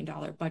with $1 million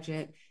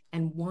budget,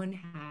 and one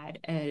had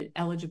an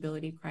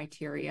eligibility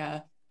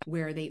criteria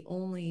where they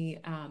only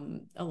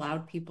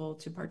allowed people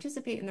to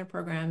participate in their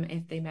program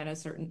if they met a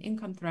certain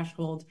income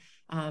threshold,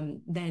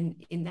 then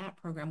in that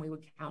program, we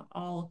would count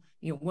all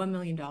 $1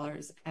 million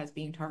as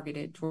being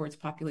targeted towards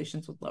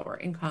populations with lower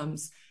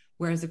incomes.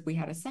 Whereas if we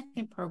had a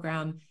second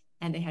program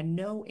and they had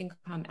no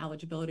income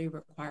eligibility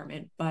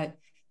requirement, but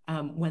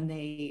when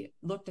they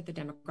looked at the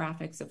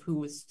demographics of who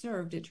was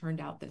served, it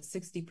turned out that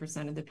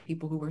 60% of the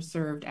people who were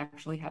served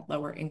actually had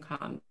lower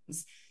incomes.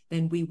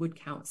 Then we would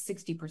count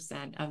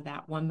 60% of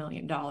that $1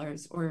 million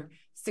or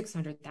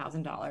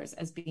 $600,000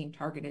 as being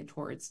targeted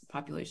towards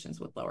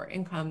populations with lower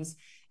incomes.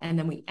 And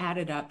then we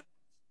added up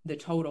the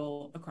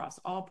total across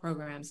all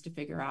programs to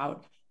figure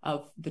out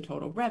of the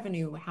total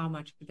revenue, how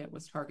much of it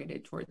was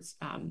targeted towards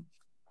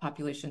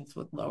populations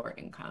with lower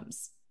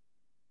incomes.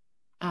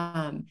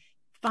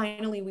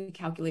 Finally, we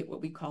calculate what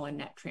we call a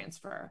net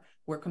transfer.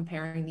 We're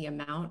comparing the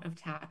amount of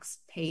tax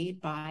paid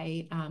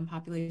by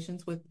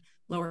populations with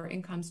lower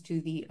incomes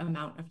to the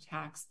amount of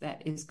tax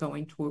that is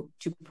going to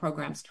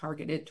programs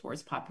targeted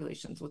towards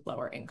populations with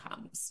lower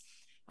incomes.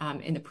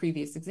 In the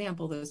previous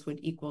example, this would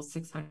equal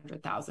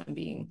 600,000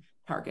 being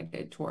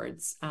targeted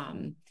towards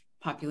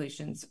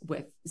populations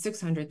with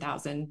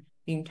 600,000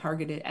 being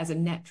targeted as a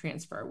net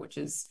transfer, which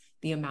is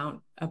the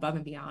amount above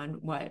and beyond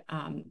what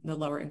the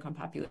lower income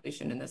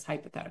population in this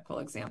hypothetical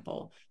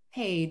example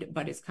paid,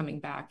 but is coming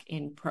back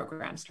in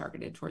programs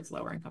targeted towards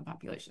lower income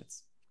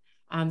populations.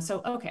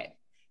 Okay,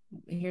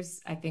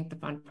 here's, I think, the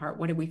fun part.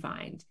 What did we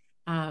find?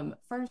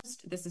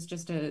 First, this is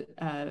just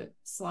a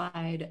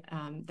slide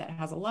that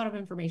has a lot of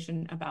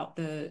information about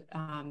the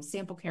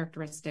sample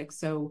characteristics.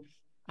 So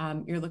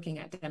you're looking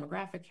at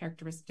demographic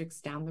characteristics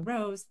down the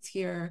rows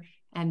here,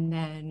 and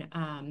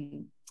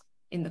then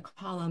in the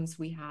columns,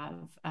 we have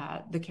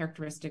the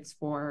characteristics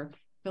for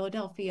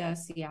Philadelphia,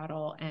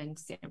 Seattle, and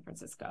San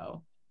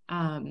Francisco.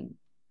 And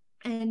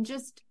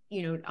just,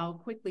 I'll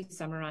quickly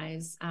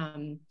summarize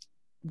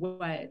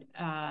what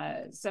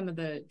some of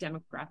the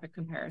demographic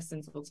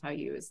comparisons will tell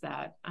you is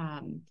that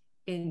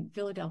in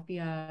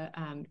Philadelphia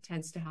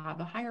tends to have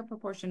a higher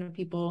proportion of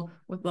people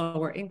with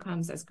lower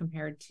incomes as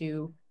compared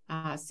to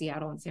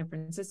Seattle and San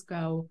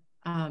Francisco.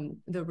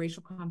 The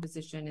racial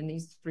composition in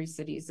these three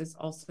cities is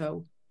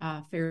also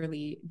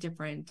fairly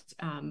different,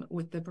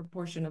 with the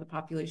proportion of the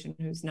population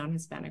who's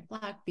non-Hispanic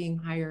Black being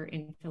higher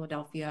in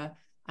Philadelphia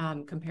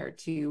compared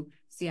to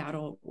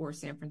Seattle or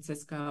San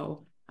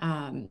Francisco,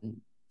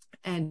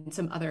 and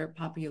some other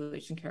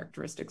population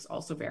characteristics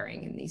also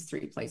varying in these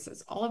three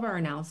places. All of our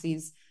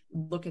analyses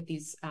look at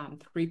these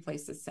three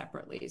places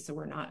separately, so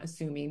we're not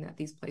assuming that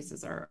these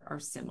places are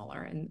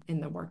similar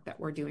in the work that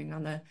we're doing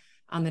on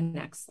the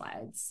next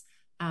slides.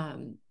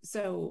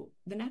 So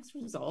the next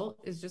result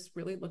is just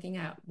really looking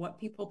at what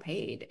people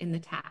paid in the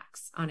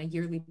tax on a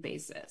yearly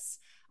basis,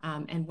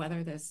 and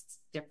whether this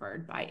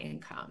differed by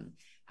income.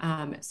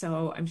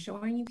 So I'm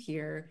showing you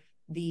here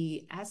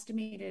the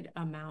estimated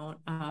amount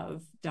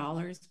of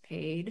dollars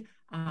paid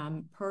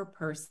per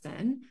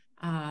person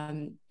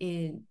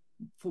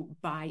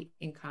by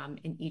income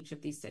in each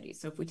of these cities.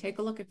 So if we take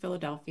a look at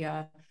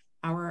Philadelphia,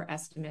 our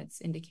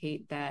estimates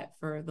indicate that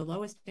for the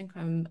lowest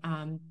income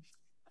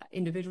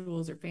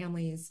individuals or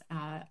families,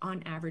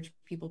 on average,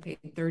 people pay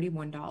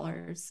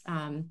 $31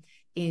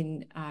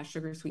 in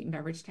sugar sweetened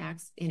beverage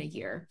tax in a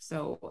year,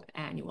 so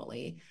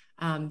annually.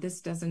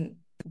 This doesn't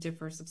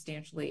differ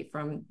substantially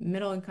from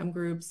middle income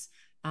groups,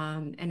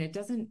 and it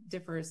doesn't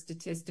differ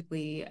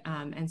statistically,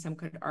 and some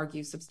could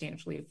argue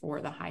substantially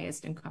for the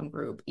highest income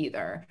group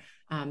either.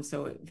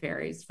 So it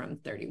varies from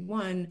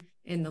 31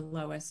 in the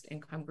lowest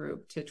income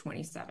group to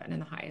 27 in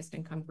the highest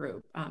income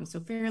group,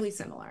 so fairly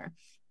similar.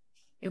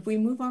 If we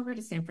move over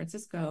to San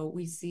Francisco,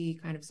 we see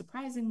kind of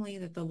surprisingly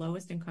that the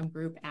lowest income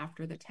group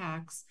after the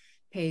tax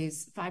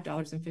pays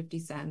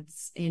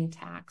 $5.50 in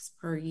tax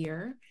per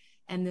year.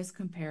 And this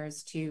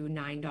compares to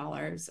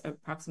 $9,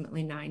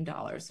 approximately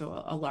 $9,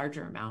 so a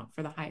larger amount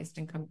for the highest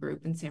income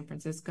group in San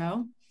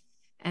Francisco.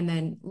 And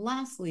then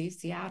lastly,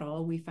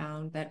 Seattle, we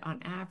found that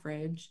on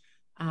average,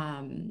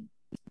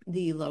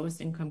 the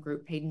lowest income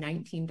group paid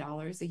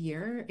 $19 a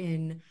year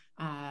in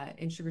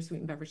sugar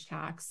sweetened beverage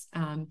tax,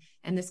 and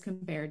this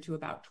compared to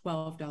about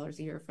 $12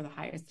 a year for the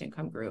highest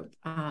income group.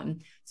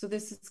 So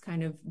this is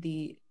kind of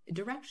the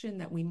direction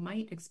that we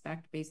might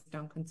expect based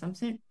on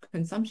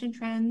consumption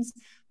trends,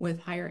 with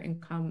higher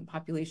income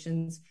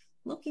populations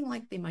looking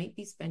like they might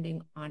be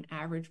spending on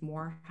average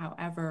more.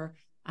 However,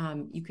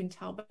 you can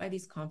tell by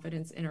these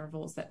confidence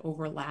intervals that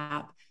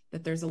overlap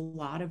that there's a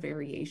lot of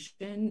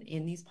variation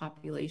in these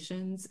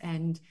populations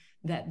and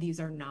that these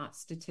are not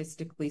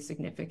statistically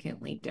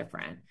significantly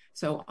different.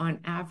 So on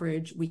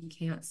average, we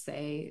can't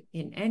say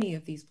in any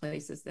of these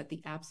places that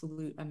the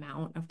absolute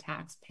amount of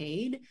tax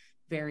paid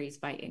varies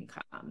by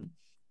income.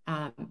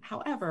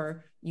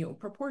 However,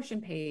 proportion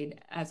paid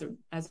as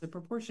a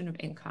proportion of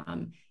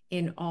income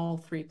in all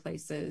three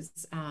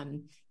places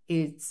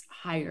is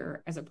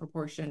higher as a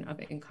proportion of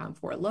income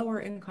for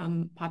lower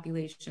income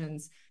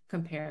populations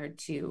compared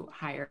to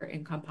higher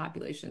income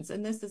populations.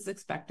 And this is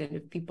expected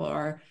if people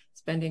are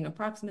spending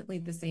approximately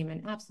the same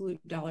in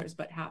absolute dollars,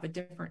 but have a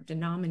different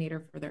denominator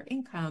for their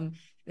income,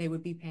 they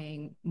would be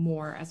paying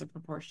more as a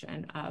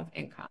proportion of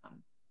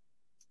income.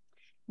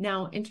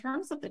 Now, in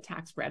terms of the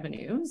tax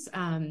revenues,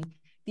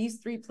 these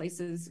three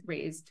places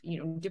raised,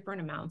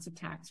 different amounts of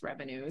tax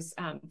revenues.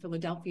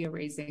 Philadelphia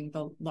raising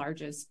the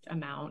largest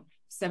amount,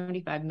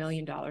 $75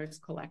 million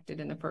collected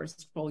in the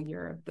first full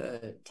year of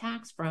the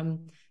tax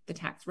from the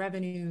tax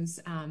revenues.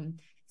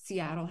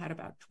 Seattle had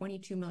about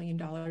 $22 million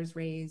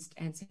raised,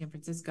 and San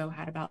Francisco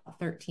had about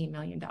 $13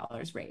 million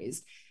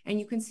raised. And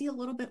you can see a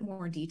little bit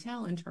more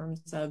detail in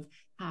terms of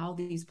how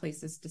these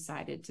places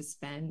decided to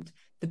spend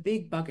the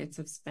big buckets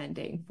of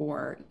spending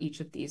for each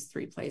of these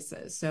three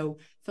places. So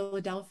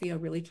Philadelphia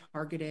really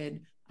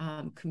targeted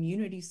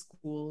community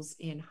schools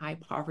in high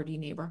poverty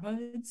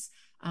neighborhoods,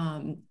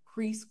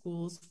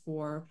 preschools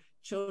for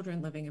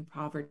children living in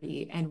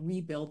poverty, and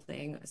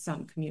rebuilding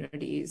some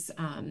communities'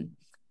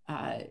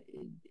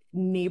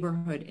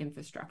 neighborhood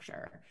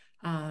infrastructure.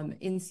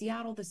 In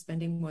Seattle, the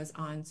spending was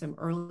on some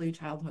early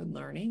childhood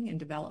learning and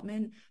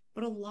development,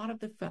 but a lot of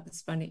the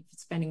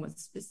spending was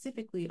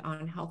specifically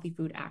on healthy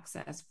food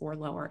access for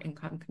lower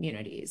income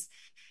communities.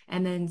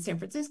 And then San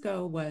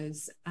Francisco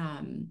was,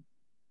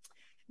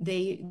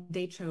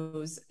 they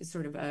chose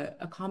sort of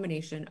a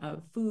combination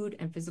of food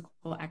and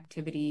physical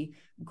activity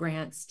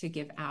grants to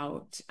give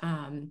out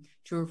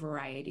to a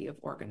variety of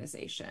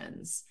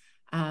organizations.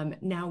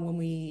 Now, when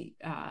we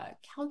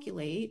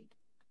calculate,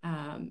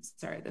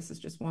 sorry, this is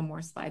just one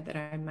more slide that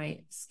I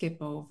might skip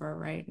over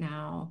right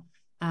now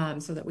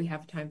so that we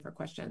have time for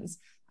questions.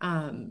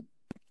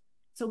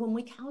 So when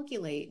we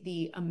calculate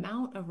the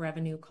amount of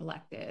revenue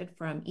collected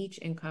from each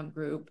income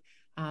group,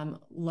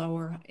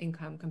 lower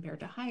income compared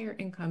to higher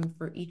income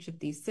for each of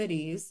these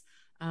cities,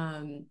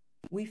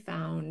 we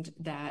found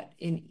that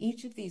in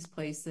each of these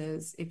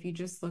places, if you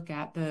just look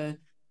at the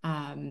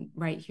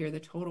right here, the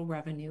total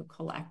revenue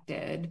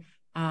collected,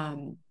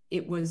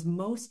 it was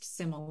most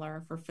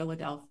similar for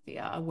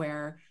Philadelphia,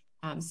 where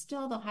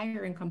still the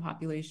higher income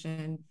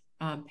population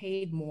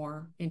paid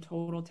more in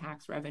total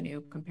tax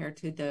revenue compared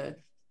to the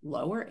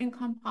lower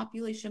income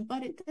population,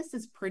 but this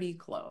is pretty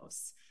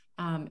close.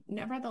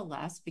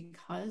 Nevertheless,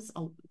 because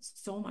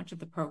so much of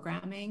the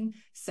programming,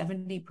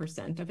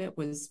 70% of it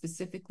was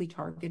specifically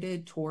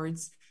targeted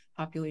towards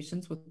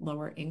populations with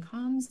lower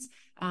incomes,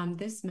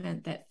 this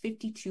meant that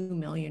 $52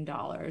 million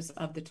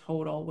of the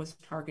total was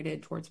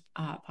targeted towards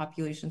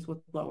populations with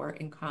lower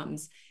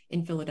incomes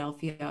in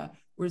Philadelphia,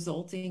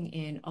 resulting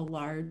in a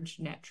large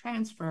net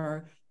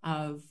transfer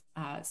of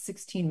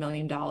 $16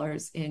 million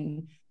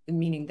in,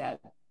 meaning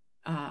that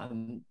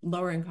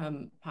lower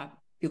income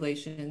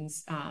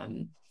populations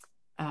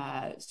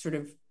sort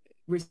of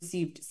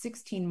received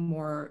 $16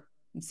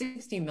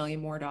 million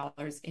more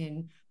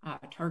in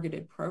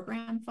targeted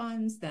program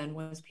funds than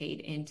was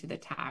paid into the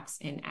tax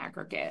in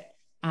aggregate.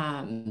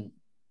 In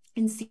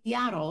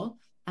Seattle,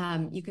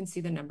 You can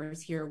see the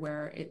numbers here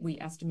where we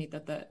estimate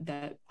that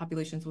that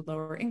populations with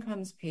lower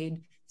incomes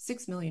paid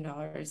 $6 million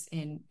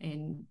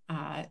in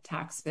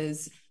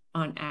taxes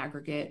on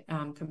aggregate,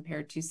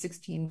 compared to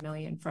 16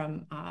 million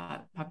from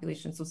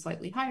populations with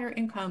slightly higher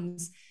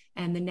incomes.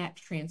 And the net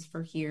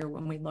transfer here,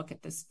 when we look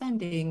at the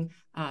spending,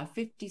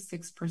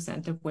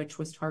 56% of which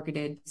was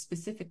targeted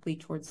specifically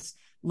towards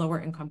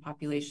lower income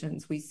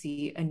populations, we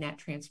see a net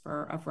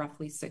transfer of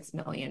roughly $6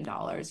 million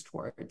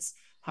towards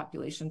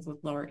populations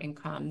with lower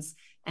incomes.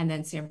 And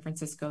then San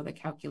Francisco, the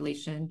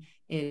calculation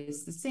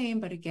is the same,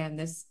 but again,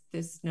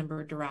 this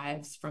number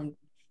derives from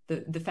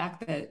the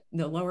fact that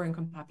the lower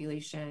income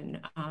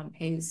population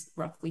pays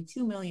roughly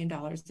 $2 million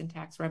in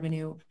tax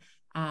revenue,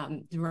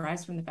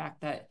 derives from the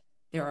fact that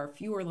there are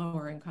fewer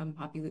lower income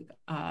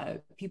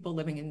people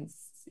living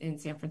in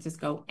San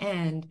Francisco,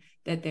 and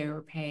that they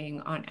were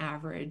paying on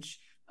average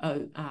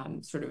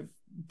sort of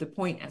the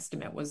point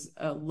estimate was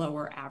a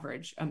lower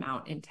average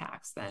amount in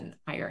tax than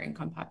higher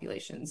income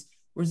populations,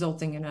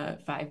 resulting in a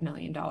 $5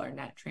 million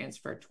net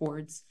transfer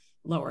towards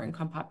lower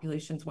income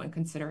populations when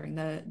considering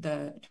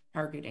the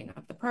targeting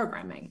of the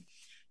programming.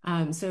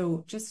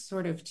 So just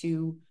sort of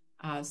to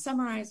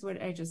summarize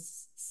what I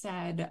just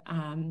said,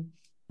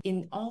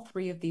 in all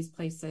three of these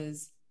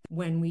places,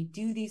 when we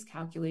do these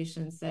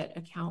calculations that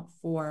account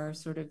for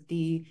sort of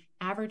the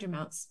average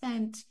amount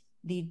spent,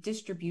 the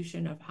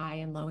distribution of high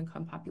and low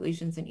income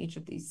populations in each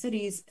of these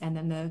cities, and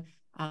then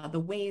the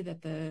way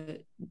that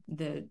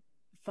the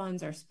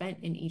funds are spent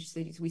in each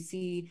city, we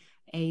see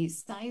a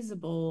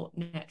sizable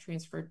net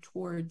transfer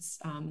towards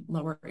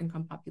lower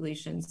income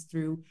populations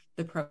through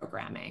the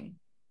programming.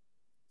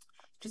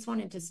 Just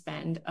wanted to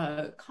spend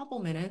a couple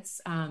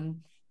minutes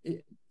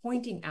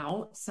pointing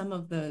out some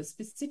of the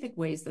specific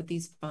ways that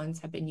these funds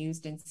have been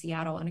used in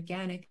Seattle. And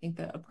again, I think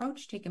the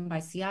approach taken by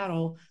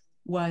Seattle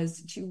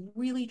was to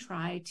really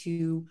try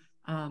to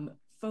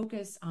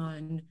focus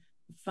on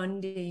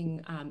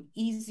funding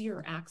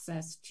easier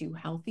access to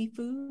healthy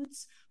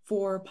foods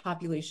for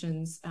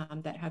populations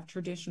that have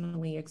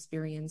traditionally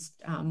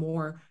experienced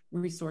more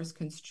resource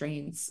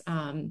constraints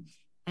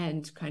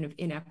and kind of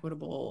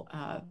inequitable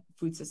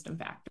food system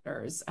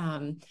factors.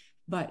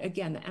 But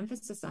again, the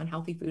emphasis on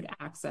healthy food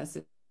access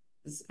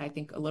is, I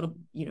think, a little,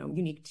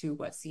 unique to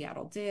what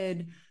Seattle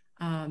did.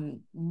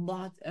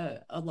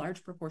 A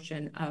large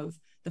proportion of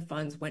the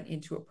funds went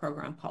into a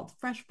program called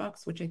Fresh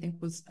Bucks, which I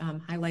think was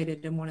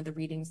highlighted in one of the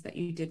readings that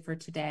you did for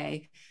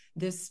today.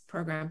 This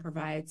program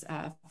provides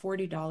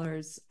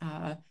 $40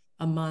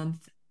 a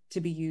month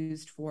to be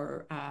used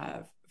for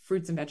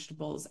fruits and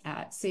vegetables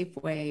at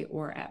Safeway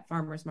or at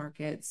farmers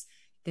markets.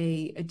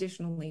 They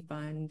additionally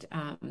fund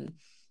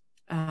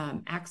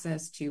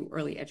access to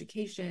early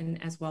education,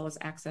 as well as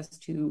access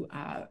to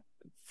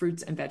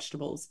fruits and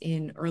vegetables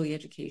in early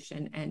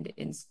education and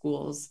in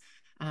schools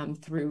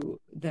through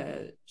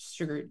the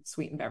sugar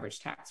sweetened beverage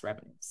tax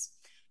revenues.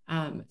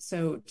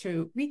 So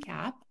to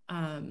recap,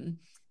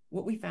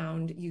 what we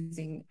found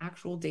using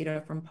actual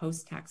data from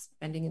post-tax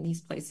spending in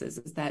these places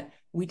is that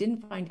we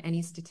didn't find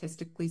any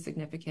statistically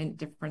significant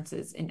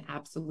differences in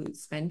absolute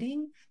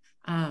spending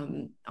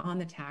on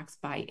the tax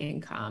by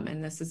income.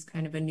 And this is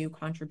kind of a new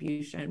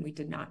contribution. We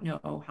did not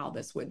know how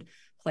this would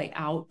play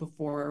out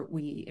before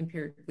we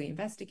empirically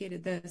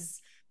investigated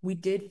this. We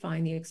did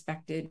find the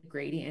expected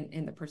gradient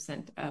in the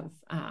percent of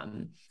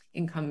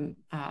income,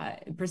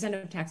 percent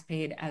of tax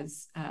paid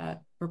as a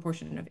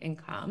proportion of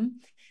income.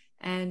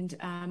 And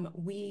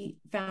we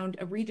found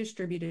a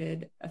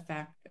redistributive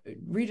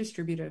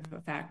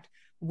effect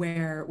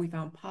where we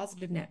found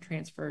positive net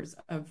transfers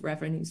of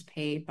revenues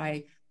paid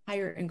by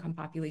higher income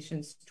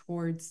populations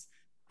towards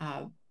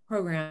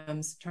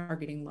programs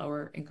targeting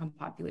lower income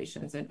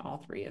populations in all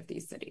three of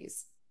these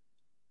cities.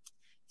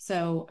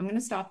 So I'm going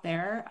to stop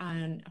there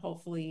and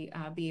hopefully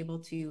be able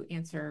to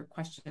answer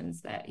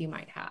questions that you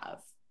might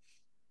have.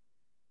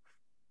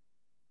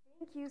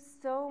 Thank you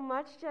so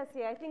much,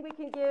 Jessie. I think we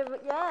can give,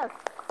 yes,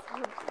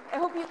 I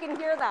hope you can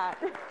hear that.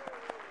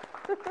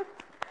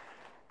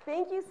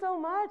 Thank you so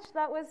much.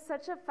 That was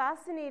such a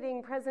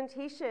fascinating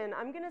presentation.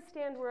 I'm going to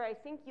stand where I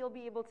think you'll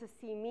be able to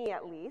see me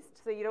at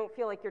least, so you don't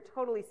feel like you're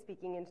totally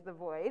speaking into the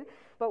void.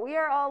 But we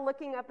are all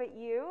looking up at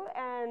you,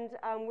 and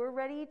we're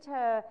ready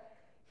to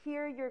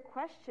hear your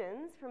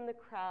questions from the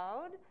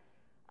crowd.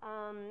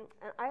 And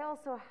I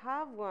also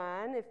have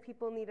one if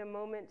people need a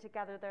moment to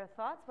gather their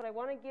thoughts, but I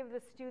want to give the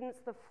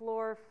students the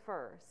floor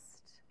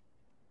first.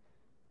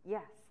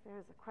 Yes,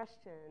 there's a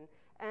question.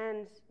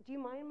 And do you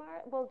mind,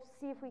 Mara? We'll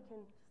see if we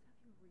can.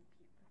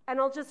 And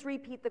I'll just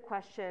repeat the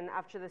question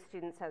after the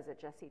student says it,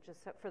 Jessie,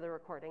 just for the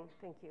recording.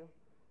 Thank you.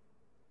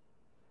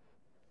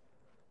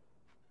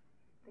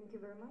 Thank you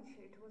very much.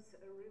 It was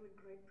a really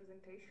great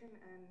presentation,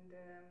 and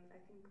I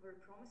think very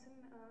promising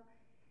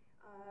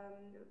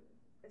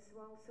as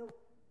well. So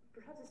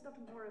perhaps it's not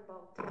more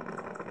about... Oh,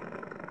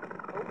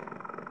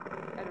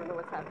 I don't know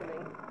what's happening.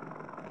 Sorry.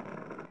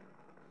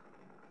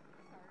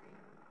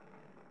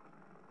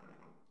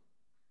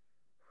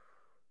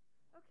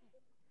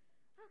 Okay.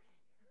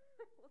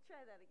 We'll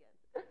try that again.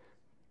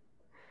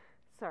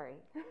 Sorry.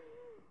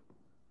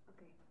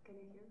 Okay.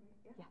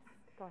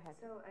 Go ahead.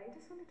 So I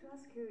just wanted to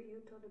ask you,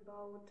 you talked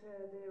about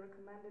the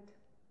recommended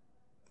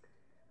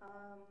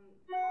amount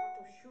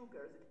of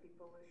sugar that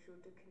people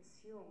should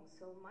consume.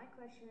 So my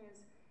question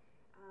is,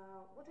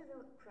 what is a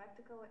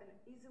practical and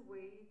easy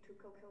way to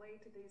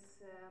calculate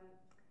this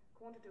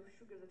quantity of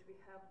sugar that we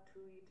have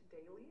to eat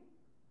daily,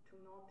 to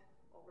not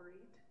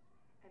overeat?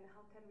 And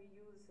how can we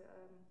use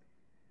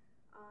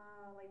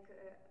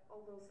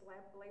all those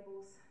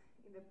labels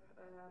in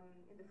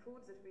the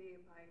foods that we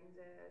buy in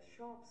the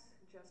shops,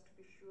 just to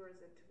be sure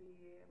that we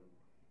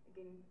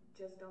again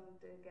just don't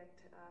get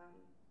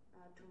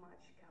too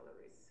much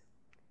calories?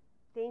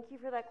 Thank you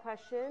for that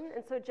question.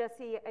 And so,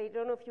 Jesse, I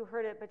don't know if you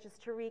heard it, but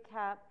just to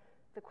recap,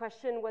 the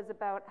question was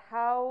about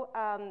how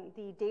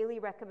the daily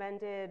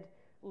recommended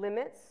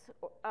limits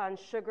on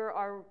sugar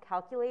are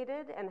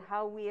calculated and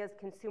how we as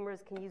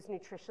consumers can use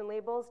nutrition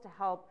labels to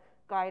help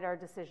guide our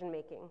decision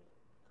making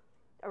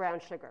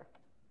around sugar.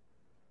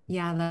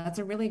 Yeah, that's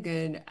a really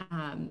good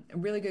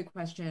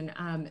question.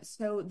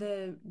 So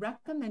the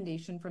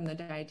recommendation from the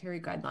dietary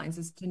guidelines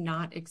is to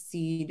not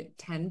exceed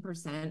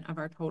 10% of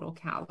our total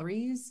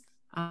calories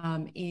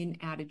in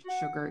added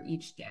sugar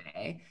each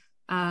day.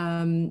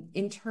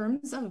 In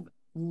terms of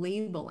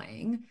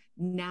labeling,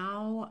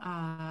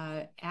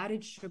 now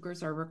added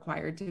sugars are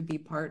required to be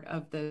part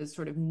of the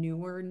sort of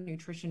newer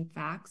nutrition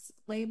facts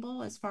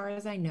label, as far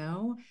as I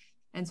know.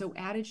 And so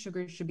added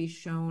sugars should be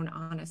shown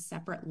on a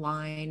separate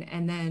line,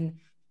 and then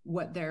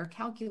what they're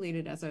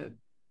calculated as a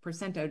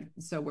percentage.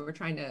 So we're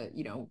trying to,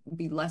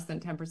 be less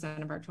than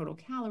 10% of our total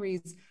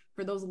calories.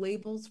 For those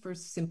labels, for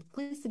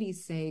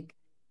simplicity's sake,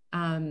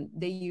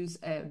 they use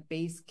a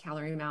base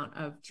calorie amount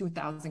of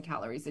 2,000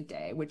 calories a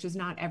day, which is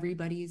not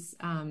everybody's,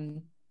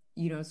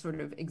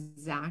 sort of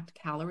exact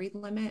calorie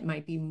limit. It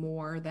might be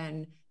more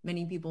than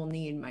many people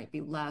need, might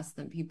be less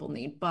than people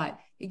need, but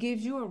it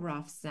gives you a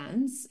rough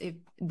sense if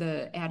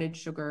the added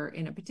sugar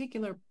in a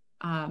particular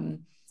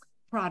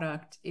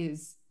product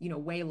is,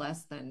 way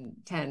less than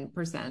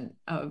 10%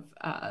 of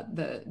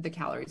the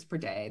calories per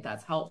day.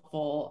 That's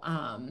helpful.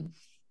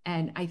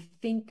 And I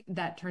think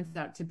that turns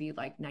out to be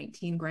like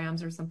 19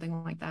 grams or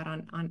something like that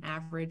on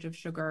average of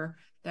sugar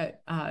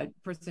that a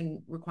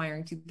person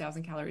requiring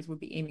 2,000 calories would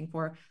be aiming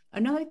for.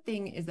 Another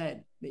thing is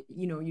that,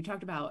 you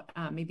talked about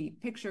maybe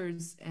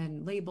pictures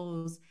and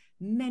labels.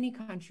 Many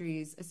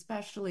countries,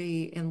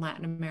 especially in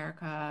Latin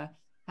America,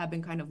 have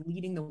been kind of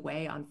leading the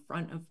way on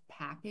front of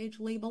package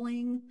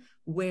labeling,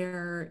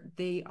 where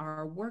they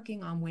are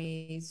working on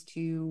ways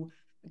to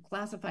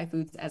classify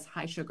foods as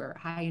high sugar,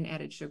 high in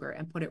added sugar,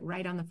 and put it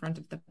right on the front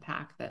of the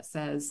pack that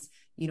says,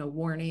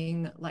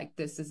 warning, like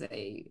this is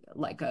a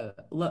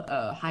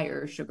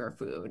higher sugar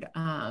food.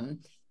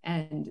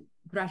 And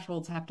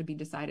thresholds have to be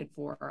decided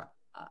for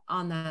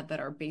on that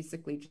are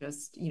basically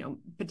just,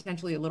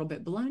 potentially a little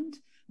bit blunt,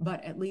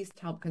 but at least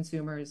help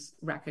consumers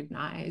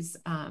recognize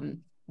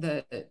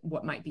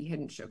what might be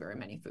hidden sugar in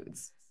many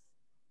foods.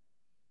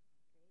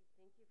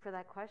 Thank you for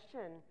that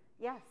question.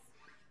 Yes,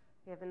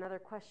 we have another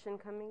question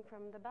coming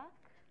from the back.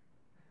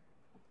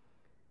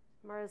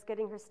 Mara's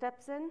getting her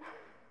steps in.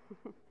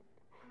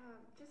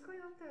 Just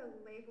going off the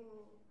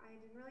label, I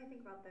didn't really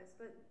think about this,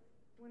 but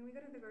when we go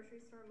to the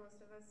grocery store,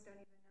 most of us don't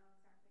even know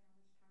exactly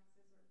how much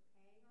taxes we're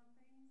paying on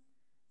things,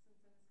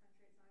 since in this country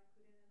it's not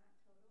included in that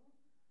total.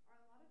 Are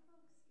a lot of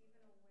folks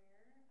even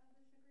aware of the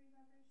sugary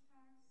beverage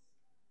tax?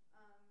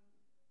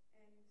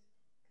 And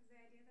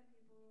because the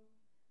idea that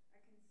people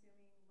are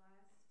consuming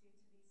less due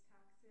to these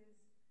taxes,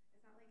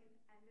 is that like an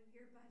end of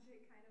year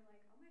budget kind of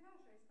like, oh my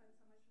gosh, I spent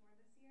so much more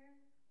this year?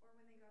 Or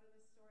when they go to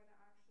the store, they're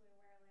actually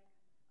aware like,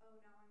 oh,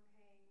 now I'm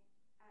paying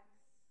X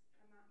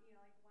amount,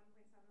 like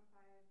 1.75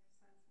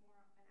 cents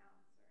more an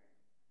ounce? Or did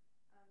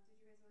you guys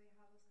really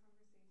have those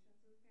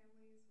conversations with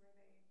families? Were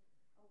they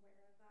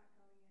aware of that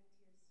going into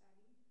your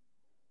study?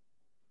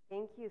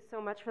 Thank you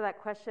so much for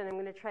that question. I'm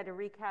going to try to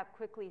recap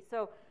quickly.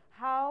 So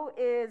how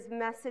is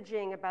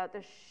messaging about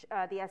the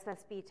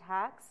SSB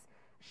tax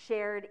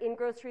shared in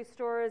grocery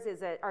stores?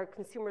 Are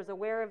consumers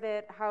aware of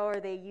it? How are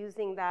they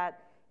using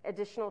that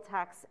additional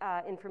tax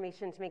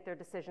information to make their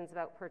decisions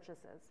about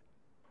purchases?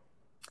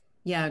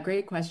 Yeah,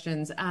 great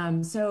questions.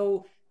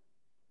 So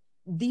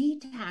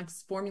the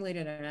tax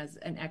formulated as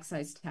an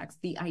excise tax,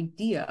 the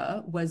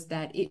idea was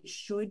that it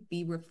should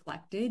be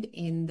reflected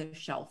in the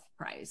shelf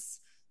price.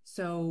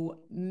 So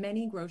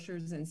many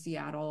grocers in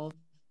Seattle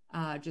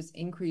just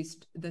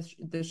increased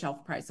the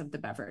shelf price of the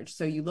beverage.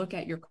 So you look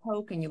at your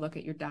Coke and you look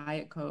at your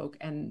Diet Coke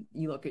and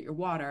you look at your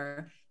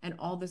water, and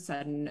all of a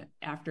sudden,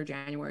 after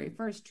January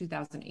 1st,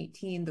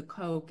 2018, the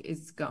Coke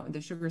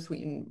the sugar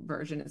sweetened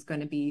version is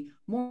going to be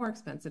more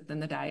expensive than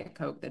the Diet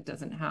Coke that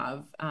doesn't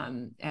have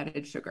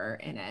added sugar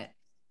in it.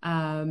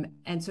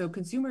 And so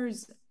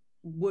consumers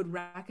would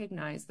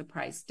recognize the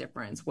price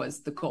difference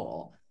was the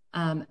goal.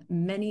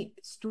 Many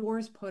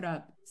stores put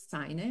up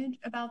signage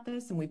about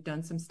this, and we've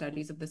done some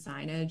studies of the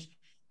signage,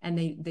 and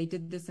they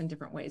did this in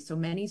different ways. So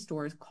many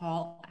stores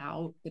call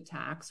out the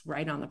tax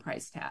right on the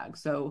price tag.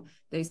 So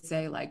they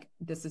say like,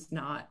 this is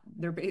not,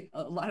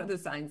 a lot of the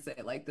signs say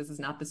like, this is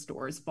not the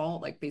store's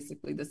fault. Like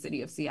basically the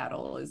city of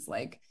Seattle is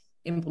like,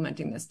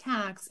 implementing this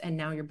tax, and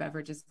now your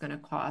beverage is going to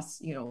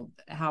cost,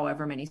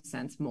 however many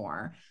cents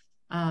more.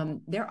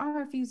 There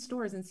are a few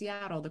stores in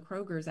Seattle, the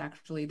Kroger's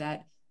actually,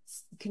 that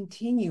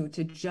continue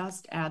to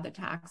just add the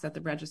tax at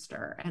the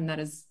register. And that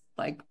is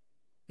like,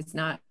 it's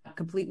not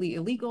completely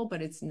illegal,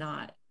 but it's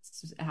not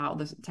how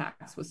the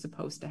tax was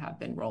supposed to have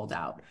been rolled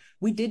out.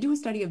 We did do a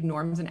study of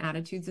norms and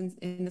attitudes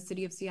in the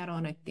city of Seattle,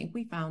 and I think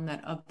we found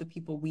that of the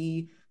people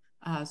we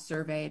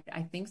surveyed,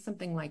 I think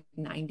something like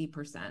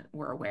 90%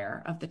 were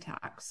aware of the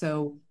tax.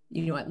 So,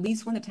 at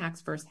least when the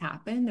tax first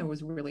happened, there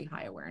was really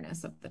high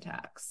awareness of the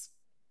tax.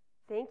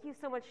 Thank you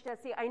so much,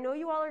 Jessie. I know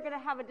you all are going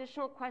to have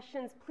additional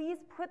questions. Please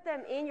put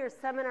them in your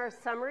seminar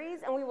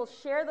summaries, and we will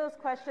share those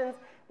questions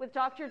with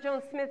Dr.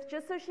 Jones-Smith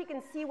just so she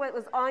can see what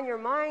was on your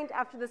mind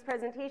after this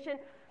presentation.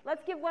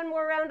 Let's give one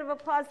more round of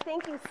applause.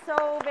 Thank you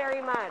so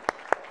very much.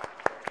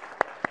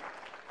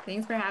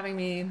 Thanks for having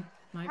me.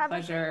 My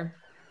pleasure.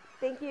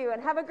 Thank you,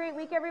 and have a great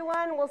week,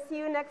 everyone. We'll see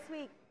you next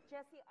week.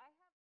 Jessie,